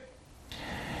music.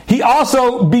 He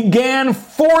also began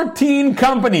 14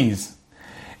 companies.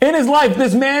 In his life,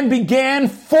 this man began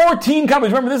 14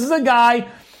 companies. Remember, this is a guy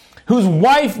whose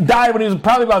wife died when he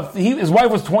was his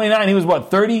wife was 29, he was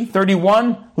 30,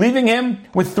 31, leaving him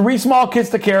with 3 small kids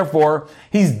to care for.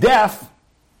 He's deaf.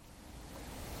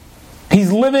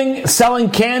 He's living, selling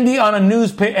candy on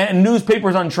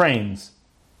newspapers on trains.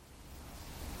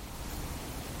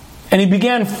 And he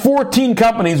began 14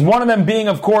 companies, one of them being,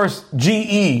 of course,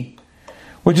 GE,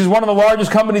 which is one of the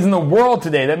largest companies in the world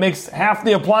today that makes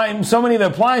so many of the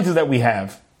appliances that we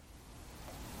have.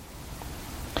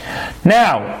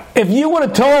 Now, if you would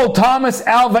have told Thomas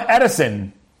Alva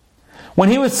Edison, when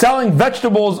he was selling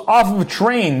vegetables off of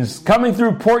trains coming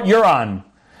through Port Huron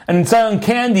and selling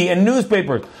candy and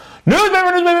newspapers,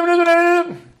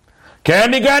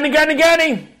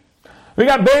 candy. We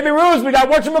got Baby Ruth, we got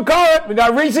whatchamacallit, we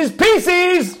got Reese's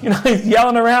Pieces. He's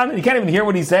yelling around. You can't even hear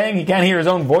what he's saying. He can't hear his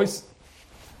own voice.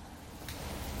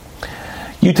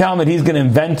 You tell him that he's going to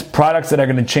invent products that are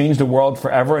going to change the world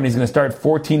forever, and he's going to start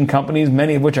 14 companies,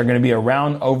 many of which are going to be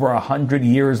around over 100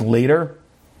 years later.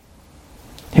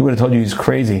 He would have told you he's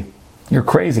crazy. You're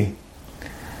crazy.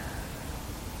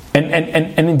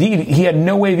 And indeed, he had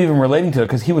no way of even relating to it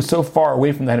because he was so far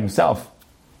away from that himself.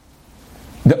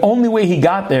 The only way he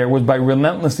got there was by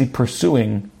relentlessly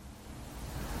pursuing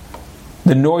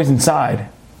the noise inside.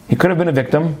 He could have been a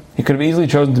victim. He could have easily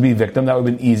chosen to be a victim. That would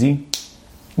have been easy.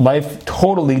 Life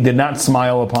totally did not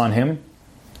smile upon him.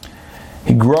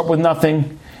 He grew up with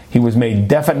nothing. He was made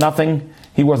deaf at nothing.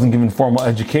 He wasn't given formal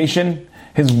education.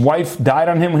 His wife died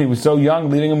on him when he was so young,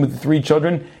 leaving him with 3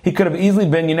 children. He could have easily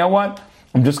been, you know what?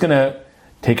 I'm just going to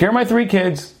take care of my 3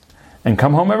 kids and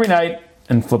come home every night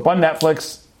and flip on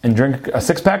Netflix and drink a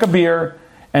 6-pack of beer.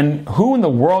 And who in the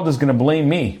world is going to blame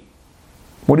me?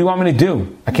 What do you want me to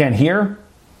do? I can't hear.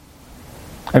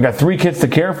 I've got 3 kids to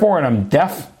care for and I'm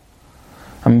deaf.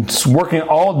 I'm working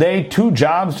all day, 2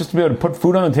 jobs just to be able to put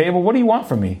food on the table. What do you want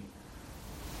from me?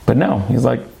 But no, he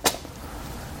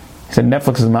said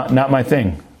Netflix is not my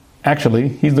thing. Actually,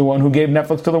 he's the one who gave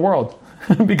Netflix to the world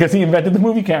because he invented the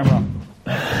movie camera.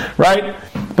 Right?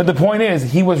 But the point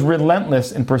is, he was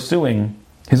relentless in pursuing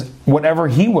whatever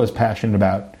he was passionate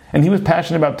about. And he was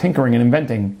passionate about tinkering and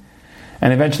inventing.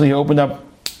 And eventually he opened up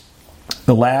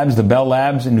the Bell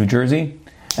Labs in New Jersey,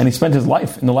 and he spent his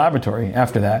life in the laboratory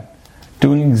after that,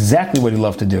 doing exactly what he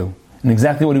loved to do, and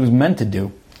exactly what he was meant to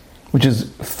do, which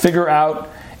is figure out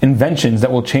inventions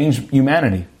that will change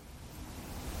humanity.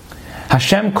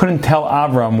 Hashem couldn't tell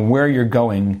Avram where you're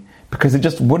going because it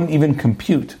just wouldn't even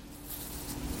compute.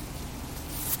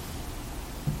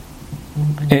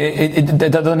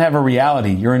 It doesn't have a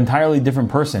reality. You're an entirely different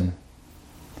person.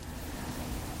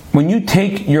 When you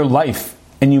take your life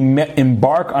and you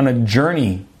embark on a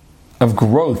journey of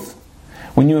growth,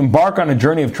 when you embark on a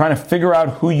journey of trying to figure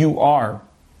out who you are,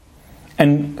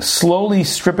 and slowly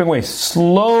stripping away,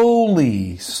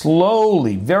 slowly,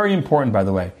 very important by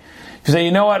the way. If you say,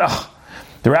 you know what,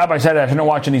 the rabbi said I shouldn't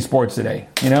watch any sports today,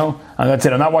 that's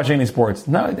it, I'm not watching any sports.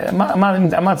 No, I'm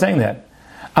not saying that.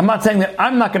 I'm not saying that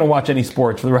I'm not going to watch any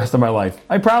sports for the rest of my life.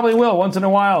 I probably will once in a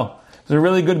while. There's a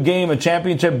really good game, a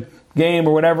championship game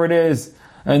or whatever it is,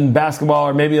 in basketball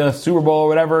or maybe a Super Bowl or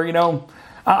whatever,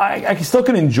 I still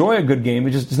can enjoy a good game.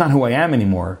 It's not who I am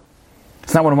anymore.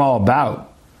 It's not what I'm all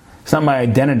about. It's not my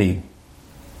identity.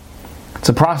 It's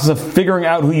a process of figuring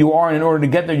out who you are, and in order to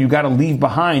get there, you've got to leave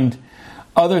behind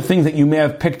other things that you may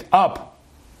have picked up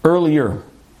earlier.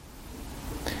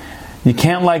 You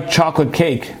can't like chocolate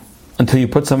cake until you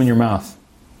put some in your mouth.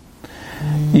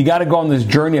 You got to go on this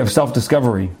journey of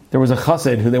self-discovery. There was a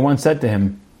chassid who they once said to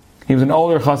him, he was an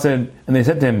older chassid, and they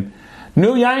said to him,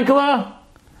 "Nu Yankala,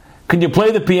 could you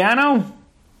play the piano?"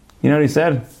 You know what he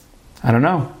said? "I don't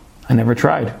know. I never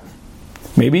tried."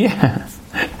 Maybe, yeah.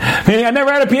 Meaning I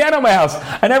never had a piano in my house.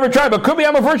 I never tried, but could be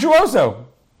I'm a virtuoso.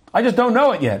 I just don't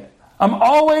know it yet. I'm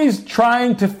always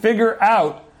trying to figure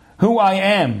out who I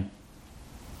am.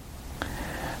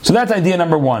 So that's idea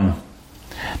number 1.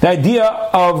 The idea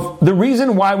of the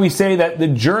reason why we say that the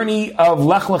journey of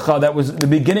Lech Lecha, that was the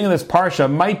beginning of this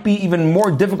parsha, might be even more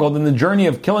difficult than the journey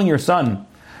of killing your son,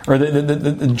 or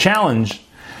the challenge,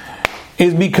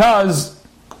 is because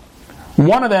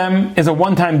one of them is a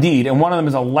one-time deed and one of them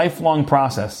is a lifelong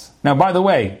process. Now, by the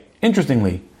way,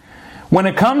 interestingly, when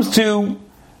it comes to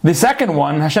the second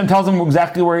one, Hashem tells him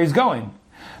exactly where he's going.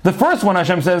 The first one,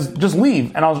 Hashem says, just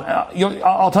leave, and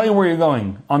I'll tell you where you're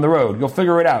going on the road. You'll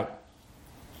figure it out.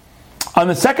 On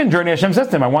the second journey, Hashem says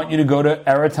to him, I want you to go to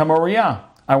Eretz HaMoriah.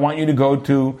 I want you to go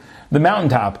to the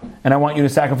mountaintop, and I want you to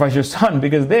sacrifice your son,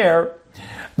 because there,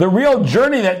 the real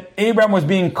journey that Abraham was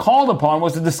being called upon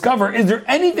was to discover, is there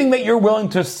anything that you're willing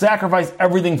to sacrifice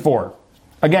everything for?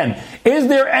 Again, is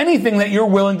there anything that you're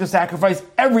willing to sacrifice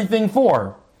everything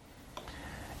for?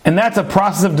 And that's a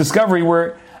process of discovery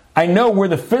where I know where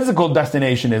the physical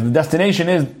destination is. The destination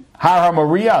is Har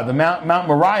HaMoriah, the Mount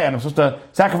Moriah, and I'm supposed to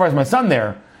sacrifice my son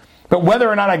there. But whether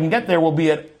or not I can get there will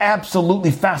be an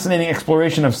absolutely fascinating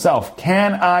exploration of self.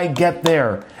 Can I get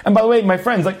there? And by the way, my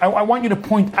friends, I want you to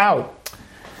point out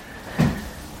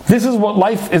This is what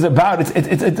life is about.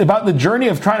 It's about the journey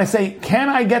of trying to say, can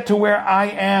I get to where I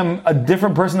am a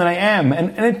different person than I am?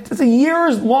 And it's a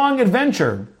years-long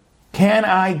adventure. Can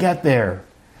I get there?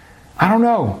 I don't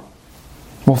know.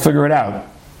 We'll figure it out.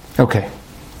 Okay.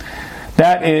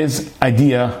 That is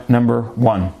idea number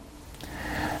 1.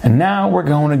 And now we're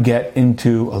going to get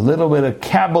into a little bit of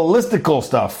Kabbalistical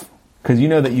stuff. Because you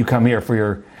know that you come here for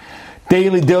your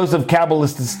daily dose of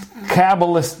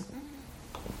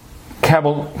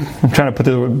I'm trying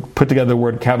to put together the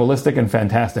word Kabbalistic and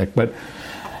fantastic, but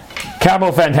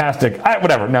Kabbal fantastic.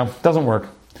 Whatever. No, doesn't work.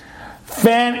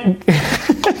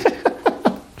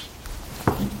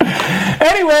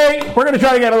 Anyway, we're going to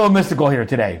try to get a little mystical here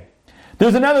today.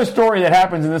 There's another story that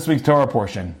happens in this week's Torah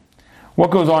portion.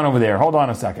 What goes on over there? Hold on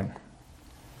a second.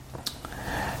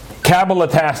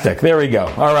 Kabbalatastic. There we go.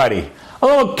 Alrighty. A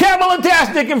little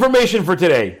Kabbalatastic information for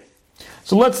today.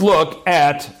 So let's look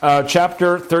at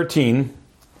chapter 13,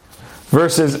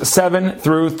 verses 7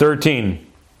 through 13.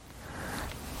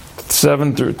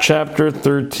 Chapter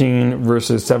 13,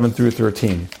 verses 7 through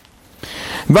 13.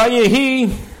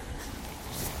 Vayehi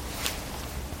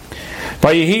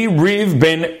Riv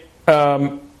ben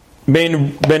Roe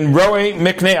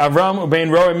Mikne Avram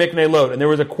ben Roe Mikne Lot. And there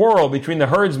was a quarrel between the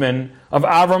herdsmen of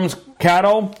Avram's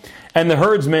cattle and the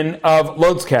herdsmen of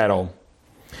Lot's cattle.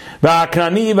 And the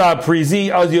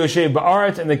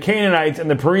Canaanites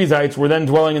and the Perizzites were then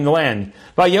dwelling in the land.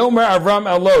 Vayomer Avram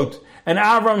el Lot. And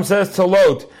Avram says to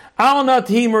Lot,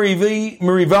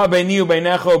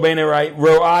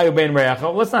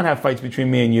 let's not have fights between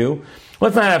me and you.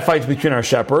 Let's not have fights between our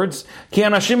shepherds.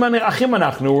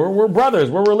 We're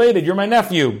brothers. We're related. You're my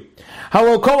nephew.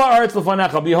 Behold,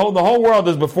 the whole world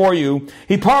is before you.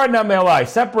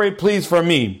 Separate, please, from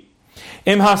me.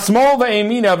 If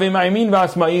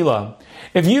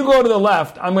you go to the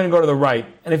left, I'm going to go to the right.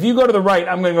 And if you go to the right,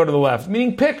 I'm going to go to the left.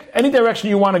 Meaning, pick any direction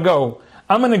you want to go.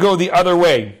 I'm going to go the other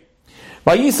way.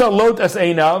 Vayisa Lot as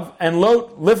Einav, and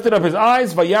Lot lifted up his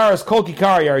eyes. Vayaras kol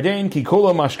kikar yarden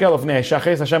kikulo mashkel ofnei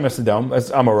shaches Hashem esidom as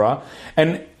Amorah,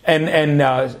 and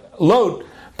Lot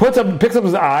picks up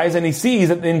his eyes and he sees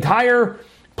that the entire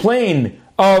plain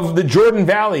of the Jordan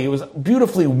Valley was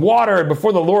beautifully watered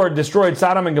before the Lord destroyed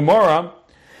Sodom and Gomorrah,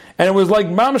 and it was like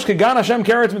Mamash Kegan Hashem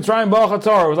Keretz Mitzrayim Ba'al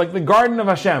Chatzor. It was like the Garden of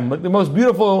Hashem, like the most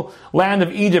beautiful land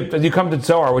of Egypt as you come to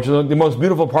Tzor, which is the most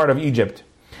beautiful part of Egypt.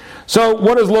 So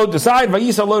what does Lot decide?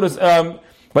 Vayisa Lot is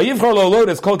Vayivchor lo Lot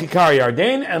is Kol Kikar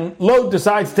Yarden, and Lot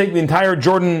decides to take the entire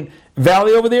Jordan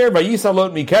Valley over there. Vayisa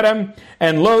Lot Mikedem,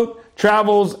 and Lot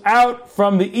travels out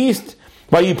from the east.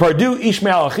 Vayipardu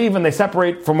Ishmael Achiv, and they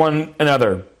separate from one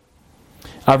another.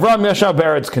 Avram Yashav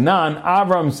Be'eretz Canaan.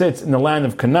 Avram sits in the land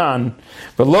of Canaan.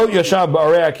 But Lot Yashav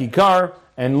Ba'arei Kikar,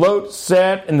 and Lot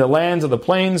sat in the lands of the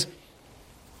plains.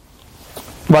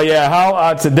 Vayahal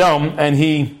ad Sodom, and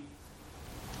he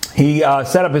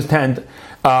set up his tent.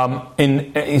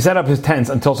 He set up his tents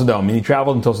until Sodom. And he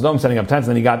traveled until Sodom, setting up tents,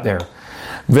 and then he got there.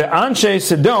 Ve'anshe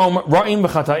Sodom ra'im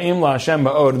b'chata'im la'Hashem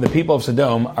ba'od. And the people of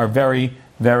Sodom are very,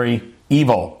 very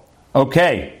evil.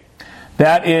 Okay,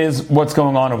 that is what's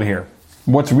going on over here.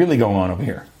 What's really going on over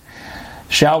here?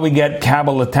 Shall we get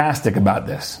Kabbalatastic about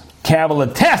this?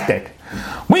 Kabbalatastic.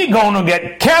 We're going to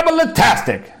get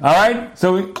Kabbalatastic. All right.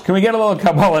 So can we get a little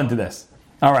Kabbalah into this?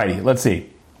 All righty. Let's see.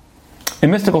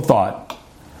 In mystical thought,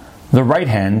 the right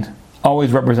hand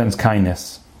always represents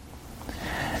kindness.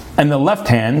 And the left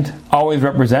hand always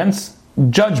represents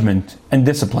judgment and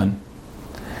discipline.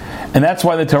 And that's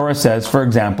why the Torah says, for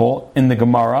example, in the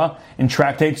Gemara, in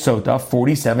Tractate Sota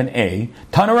 47a,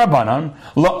 Tana Rabbanan,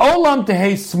 La'olam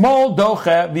tehe small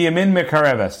doche v'yamin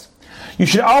mekareves. You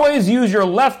should always use your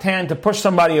left hand to push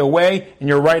somebody away and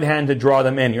your right hand to draw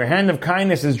them in. Your hand of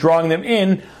kindness is drawing them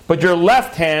in, but your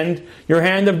left hand, your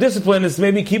hand of discipline, is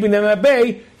maybe keeping them at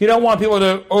bay. You don't want people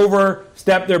to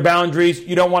overstep their boundaries.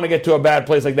 You don't want to get to a bad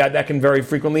place like that. That can very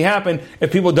frequently happen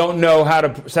if people don't know how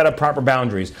to set up proper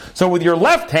boundaries. So with your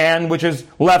left hand, which is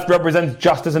left represents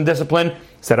justice and discipline,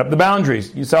 set up the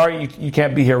boundaries. You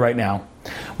can't be here right now.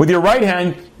 With your right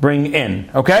hand, bring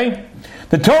in. Okay?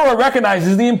 The Torah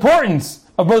recognizes the importance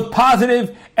of both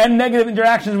positive and negative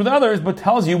interactions with others, but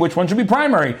tells you which one should be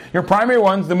primary. Your primary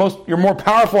one's your more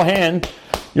powerful hand,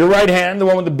 your right hand, the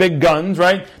one with the big guns,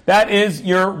 right? That is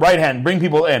your right hand. Bring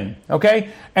people in, okay?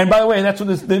 And by the way, that's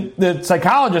what the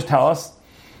psychologists tell us,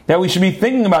 that we should be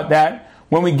thinking about that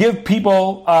when we give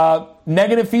people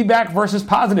negative feedback versus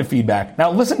positive feedback.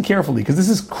 Now listen carefully, because this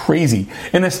is crazy.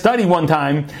 In a study one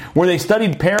time where they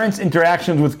studied parents'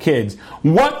 interactions with kids,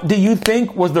 what do you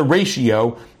think was the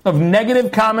ratio of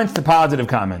negative comments to positive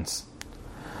comments?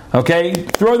 Okay?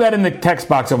 Throw that in the text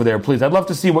box over there, please. I'd love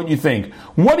to see what you think.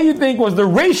 What do you think was the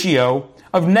ratio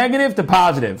of negative to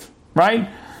positive? Right?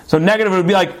 So negative would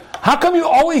be like, how come you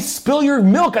always spill your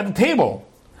milk at the table?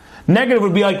 Negative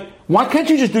would be like, why can't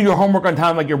you just do your homework on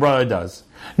time like your brother does?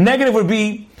 Negative would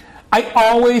be, I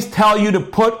always tell you to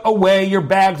put away your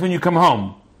bags when you come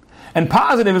home. And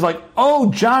positive is like,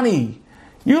 oh, Johnny,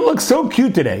 you look so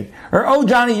cute today. Or, oh,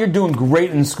 Johnny, you're doing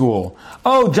great in school.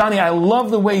 Oh, Johnny, I love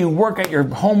the way you work at your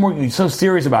homework. You're so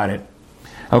serious about it.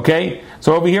 Okay?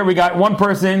 So over here we got one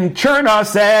person. Cherna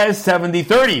says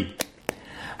 70-30.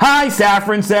 Hi,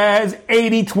 Saffron says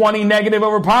 80-20 negative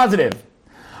over positive.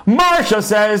 Marsha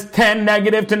says 10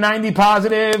 negative to 90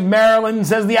 positive. Marilyn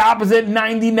says the opposite,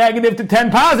 90 negative to 10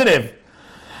 positive.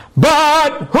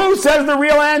 But who says the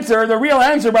real answer? The real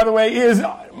answer, by the way, is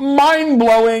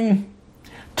mind-blowing.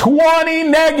 20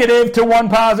 negative to 1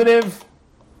 positive.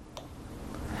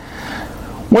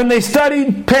 When they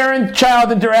studied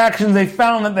parent-child interactions, they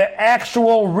found that the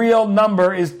actual real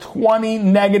number is 20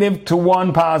 negative to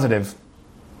 1 positive.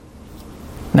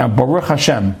 Now, Baruch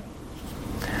Hashem,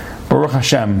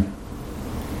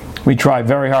 we try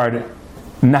very hard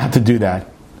not to do that.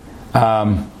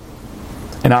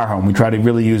 In our home, we try to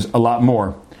really use a lot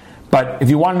more. But if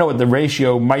you want to know what the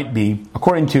ratio might be,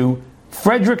 according to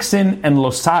Fredrickson and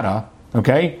Losada,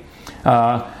 okay,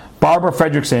 Barbara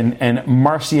Fredrickson and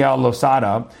Marcia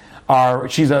Losada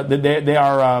they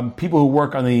are people who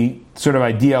work on the sort of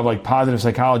idea of like positive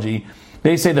psychology.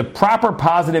 They say the proper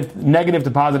negative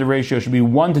to positive ratio should be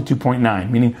 1 to 2.9,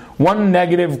 meaning 1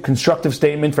 negative constructive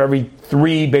statement for every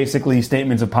 3 basically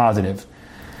statements of positive.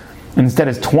 And instead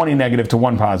it's 20 negative to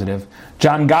 1 positive.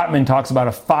 John Gottman talks about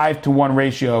a 5 to 1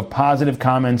 ratio of positive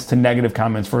comments to negative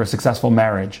comments for a successful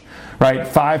marriage. Right?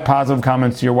 5 positive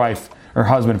comments to your wife or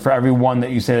husband for every 1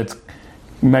 that you say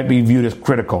might be viewed as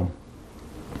critical.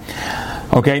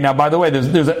 Okay, now by the way,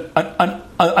 there's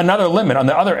another limit on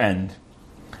the other end.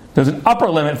 There's an upper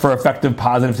limit for effective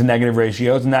positive to negative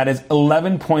ratios, and that is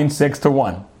 11.6 to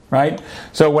 1, right?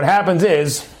 So what happens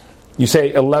is, you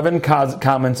say 11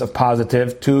 comments of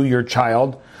positive to your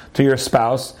child, to your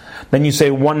spouse, then you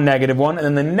say 1 negative one, and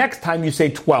then the next time you say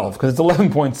 12, because it's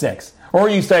 11.6. Or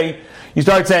you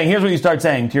start saying, here's what you start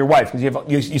saying to your wife, because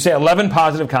you say 11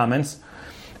 positive comments,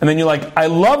 and then you're like, I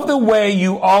love the way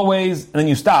you always, and then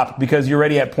you stop because you're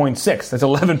already at 0.6. That's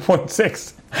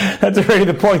 11.6. That's already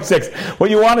the 0.6. What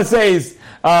you want to say is,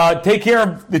 take care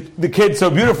of the kids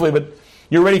so beautifully, but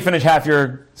you already finished half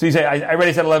your, so you say, I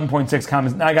already said 11.6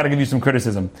 comments, now I got to give you some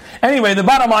criticism. Anyway, the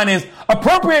bottom line is,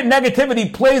 appropriate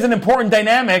negativity plays an important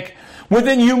dynamic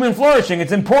within human flourishing.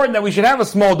 It's important that we should have a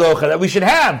small docha, that we should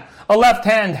have a left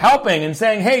hand helping and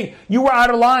saying, hey, you were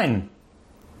out of line.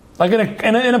 Like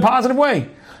in a positive way.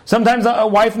 Sometimes a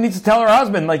wife needs to tell her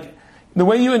husband, like, the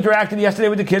way you interacted yesterday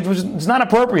with the kids it's not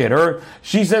appropriate. Or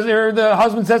she says, or the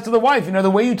husband says to the wife, the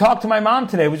way you talked to my mom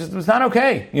today was not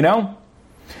okay,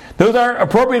 Those are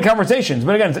appropriate conversations.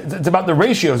 But again, it's about the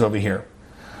ratios over here.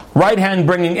 Right hand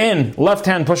bringing in, left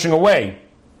hand pushing away.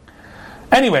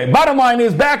 Anyway, bottom line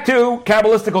is back to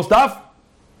Kabbalistical stuff.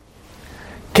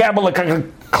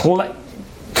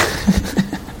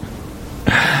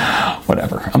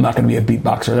 Whatever. I'm not going to be a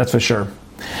beatboxer, that's for sure.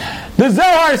 The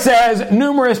Zohar says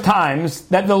numerous times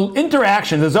that the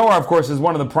interactions, the Zohar, of course, is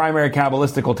one of the primary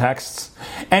Kabbalistical texts,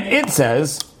 and it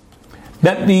says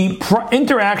that the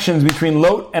interactions between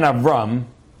Lot and Avram,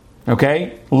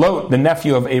 okay, Lot, the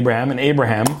nephew of Abraham, and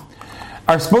Abraham,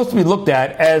 are supposed to be looked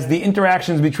at as the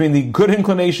interactions between the good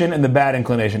inclination and the bad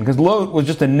inclination, because Lot was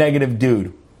just a negative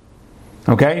dude,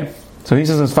 okay? So he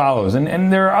says as follows,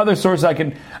 and there are other sources I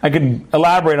could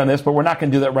elaborate on this, but we're not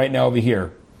going to do that right now over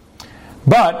here.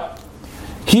 But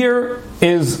here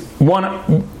is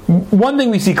one thing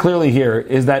we see clearly here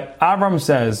is that Avram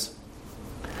says,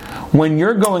 when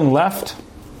you're going left,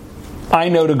 I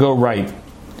know to go right.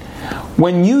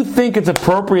 When you think it's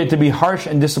appropriate to be harsh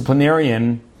and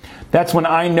disciplinarian, that's when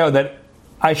I know that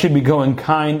I should be going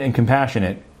kind and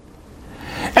compassionate.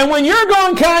 And when you're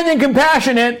going kind and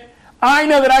compassionate, I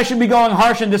know that I should be going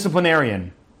harsh and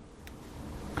disciplinarian.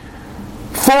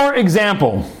 For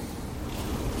example,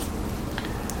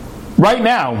 right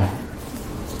now,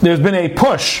 there's been a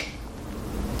push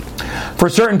for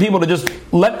certain people to just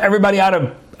let everybody out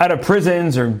of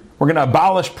prisons, or we're going to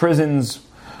abolish prisons.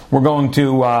 We're going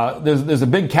to there's a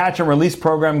big catch and release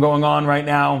program going on right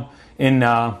now in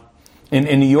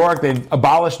New York. They've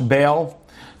abolished bail,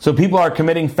 so people are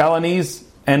committing felonies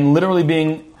and literally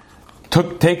being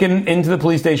taken into the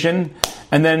police station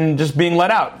and then just being let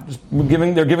out.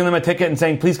 They're giving them a ticket and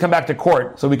saying, please come back to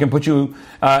court so we can put you,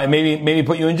 maybe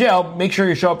put you in jail. Make sure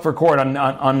you show up for court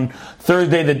on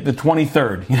Thursday the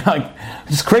 23rd.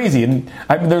 It's crazy. And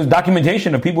there's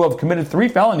documentation of people who have committed 3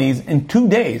 felonies in 2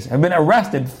 days, have been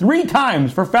arrested 3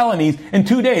 times for felonies in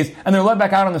 2 days, and they're let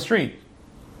back out on the street.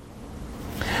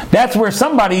 That's where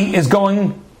somebody is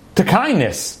going to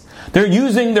kindness.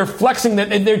 They're flexing, that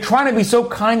they're trying to be so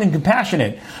kind and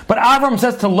compassionate. But Avram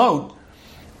says to Lot,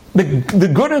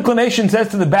 the good inclination says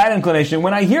to the bad inclination,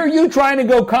 when I hear you trying to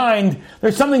go kind,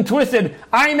 there's something twisted.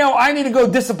 I know I need to go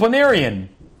disciplinarian.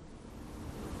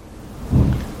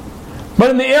 But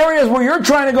in the areas where you're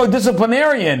trying to go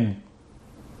disciplinarian,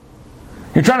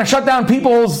 you're trying to shut down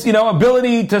people's,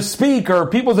 ability to speak, or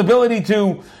people's ability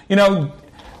to,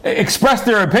 express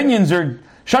their opinions, or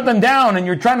shut them down, and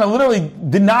you're trying to literally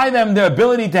deny them the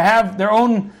ability to have their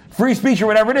own free speech or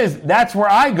whatever it is. That's where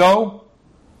I go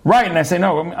right, and I say,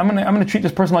 no, I'm going to treat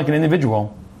this person like an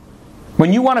individual.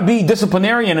 When you want to be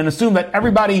disciplinarian and assume that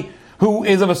everybody who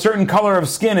is of a certain color of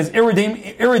skin is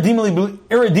irredeemably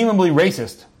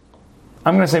racist,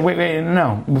 I'm going to say, wait,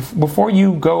 no. Before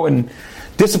you go and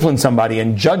discipline somebody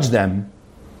and judge them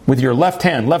with your left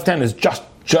hand is just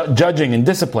judging and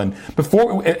discipline.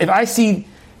 If I see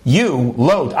you,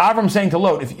 Lot, Avram saying to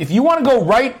Lot, if you want to go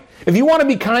right, if you want to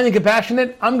be kind and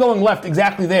compassionate, I'm going left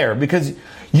exactly there, because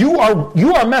you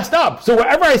are messed up. So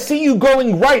wherever I see you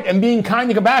going right and being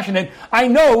kind and compassionate, I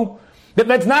know that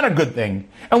that's not a good thing.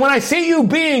 And when I see you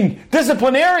being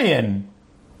disciplinarian,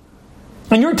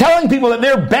 and you're telling people that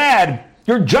they're bad,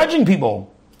 you're judging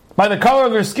people by the color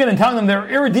of their skin and telling them they're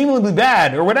irredeemably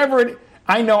bad, or whatever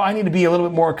I know I need to be a little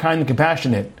bit more kind and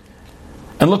compassionate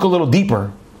and look a little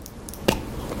deeper.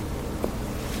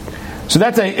 So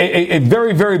that's a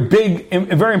very, very big,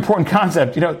 a very important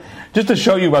concept. Just to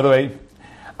show you, by the way,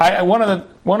 I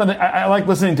like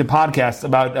listening to podcasts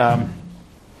about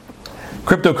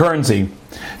cryptocurrency.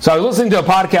 So I was listening to a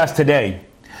podcast today.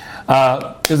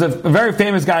 There's a very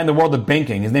famous guy in the world of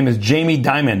banking. His name is Jamie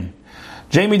Dimon.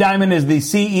 Jamie Dimon is the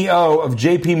CEO of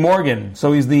JP Morgan.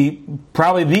 So he's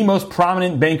probably the most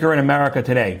prominent banker in America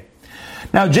today.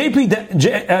 Now, Jamie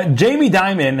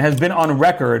Dimon has been on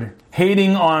record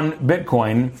hating on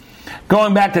Bitcoin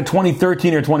going back to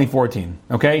 2013 or 2014.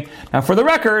 Okay? Now, for the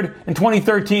record, in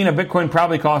 2013, a Bitcoin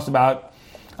probably cost about,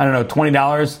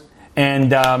 $20. And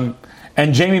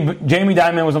Jamie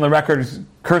Dimon was on the record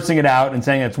cursing it out and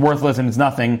saying it's worthless and it's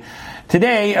nothing.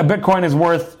 Today, a Bitcoin is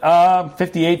worth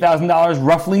 $58,000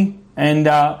 roughly. And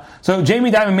so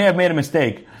Jamie Dimon may have made a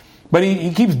mistake. But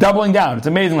he keeps doubling down. It's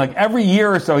amazing. Like every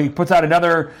year or so, he puts out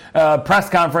another press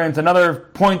conference, another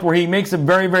point where he makes it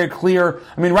very, very clear.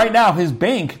 I mean, right now, his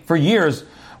bank for years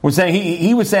was saying,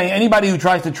 he was saying, anybody who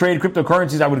tries to trade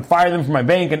cryptocurrencies, I would fire them from my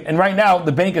bank. And right now,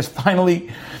 the bank is finally,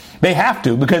 they have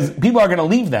to, because people are going to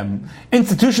leave them.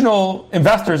 Institutional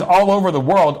investors all over the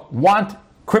world want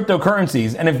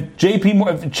cryptocurrencies. And if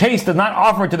Chase does not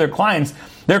offer it to their clients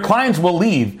will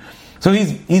leave. So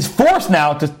he's forced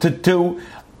now to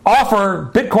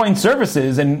offer Bitcoin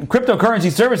services and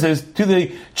cryptocurrency services to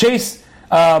the Chase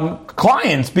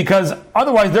clients, because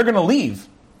otherwise they're going to leave.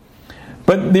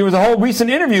 But there was a whole recent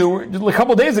interview a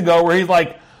couple days ago where he's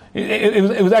like,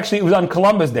 it was on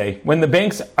Columbus Day, when the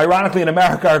banks, ironically in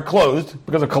America, are closed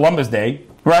because of Columbus Day,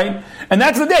 right? And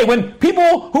that's the day when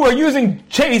people who are using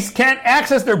Chase can't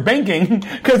access their banking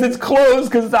because it's closed,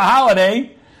 because it's a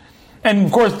holiday. And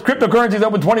of course, cryptocurrency is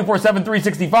open 24/7,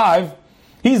 365.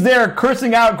 He's there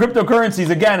cursing out cryptocurrencies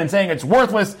again and saying it's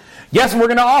worthless. Yes, we're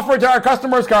going to offer it to our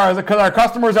customers because our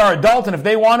customers are adults, and if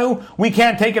they want to, we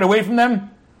can't take it away from them.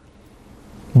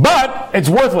 But it's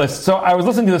worthless. So I was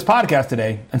listening to this podcast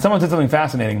today, and someone said something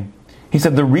fascinating. He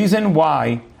said, the reason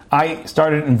why I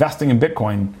started investing in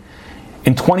Bitcoin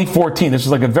in 2014, this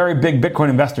was like a very big Bitcoin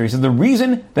investor. He said, the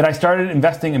reason that I started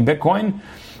investing in Bitcoin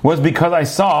was because I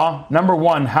saw, number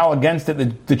one, how against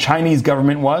it the Chinese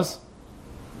government was.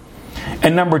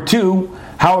 And number two,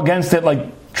 how against it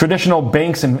traditional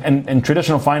banks and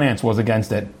traditional finance was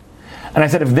against it. And I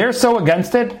said, if they're so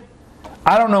against it,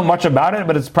 I don't know much about it,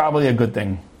 but it's probably a good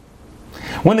thing.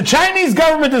 When the Chinese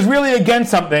government is really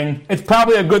against something, it's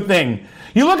probably a good thing.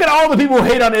 You look at all the people who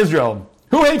hate on Israel.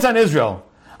 Who hates on Israel?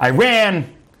 Iran,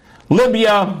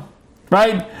 Libya,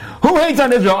 right? Who hates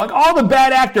on Israel? All the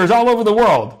bad actors all over the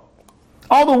world.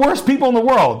 All the worst people in the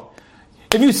world.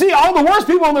 If you see all the worst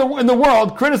people in the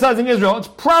world criticizing Israel, it's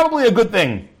probably a good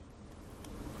thing.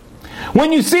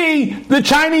 When you see the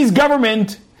Chinese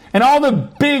government and all the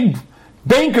big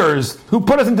bankers who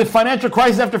put us into financial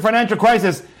crisis after financial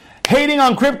crisis hating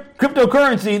on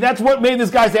cryptocurrency, that's what made this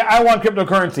guy say, I want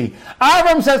cryptocurrency.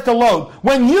 Avram says to Lot,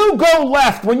 when you go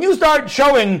left, when you start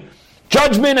showing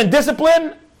judgment and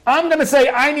discipline, I'm going to say,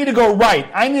 I need to go right.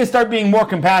 I need to start being more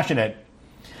compassionate.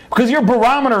 Because your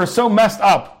barometer is so messed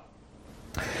up.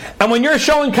 And when you're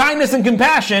showing kindness and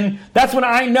compassion, that's when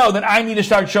I know that I need to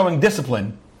start showing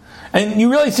discipline. And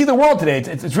you really see the world today.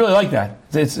 It's really like that.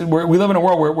 We live in a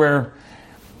world where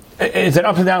it's an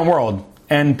up and down world.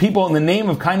 And people, in the name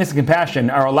of kindness and compassion,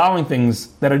 are allowing things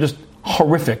that are just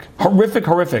horrific.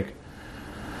 Horrific.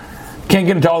 Can't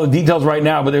get into all the details right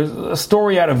now, but there's a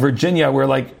story out of Virginia where,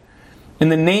 like, in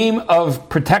the name of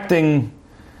protecting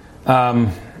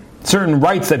certain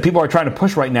rights that people are trying to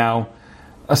push right now,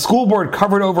 a school board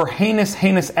covered over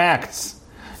heinous acts.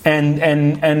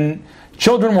 And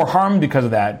children were harmed because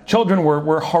of that. Children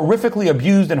were horrifically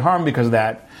abused and harmed because of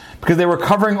that. Because they were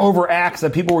covering over acts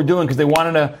that people were doing because they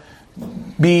wanted to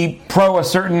be pro a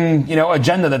certain,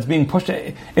 agenda that's being pushed.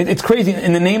 It's crazy.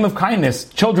 In the name of kindness,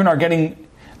 children are getting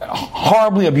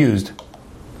horribly abused.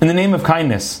 In the name of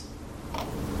kindness.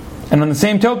 And on the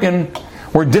same token,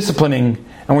 we're disciplining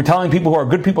and we're telling people who are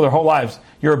good people their whole lives,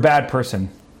 you're a bad person.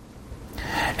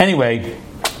 Anyway,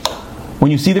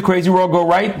 when you see the crazy world go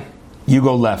right, you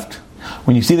go left.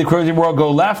 When you see the crazy world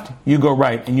go left, you go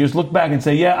right. And you just look back and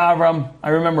say, yeah, Avram, I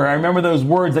remember those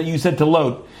words that you said to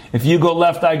Lot. If you go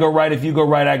left, I go right. If you go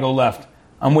right, I go left.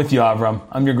 I'm with you, Avram.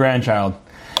 I'm your grandchild.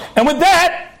 And with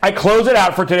that, I close it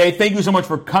out for today. Thank you so much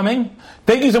for coming.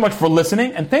 Thank you so much for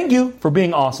listening. And thank you for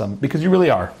being awesome, because you really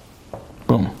are.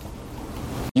 Boom.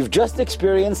 You've just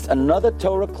experienced another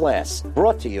Torah class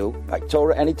brought to you by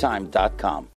TorahAnytime.com.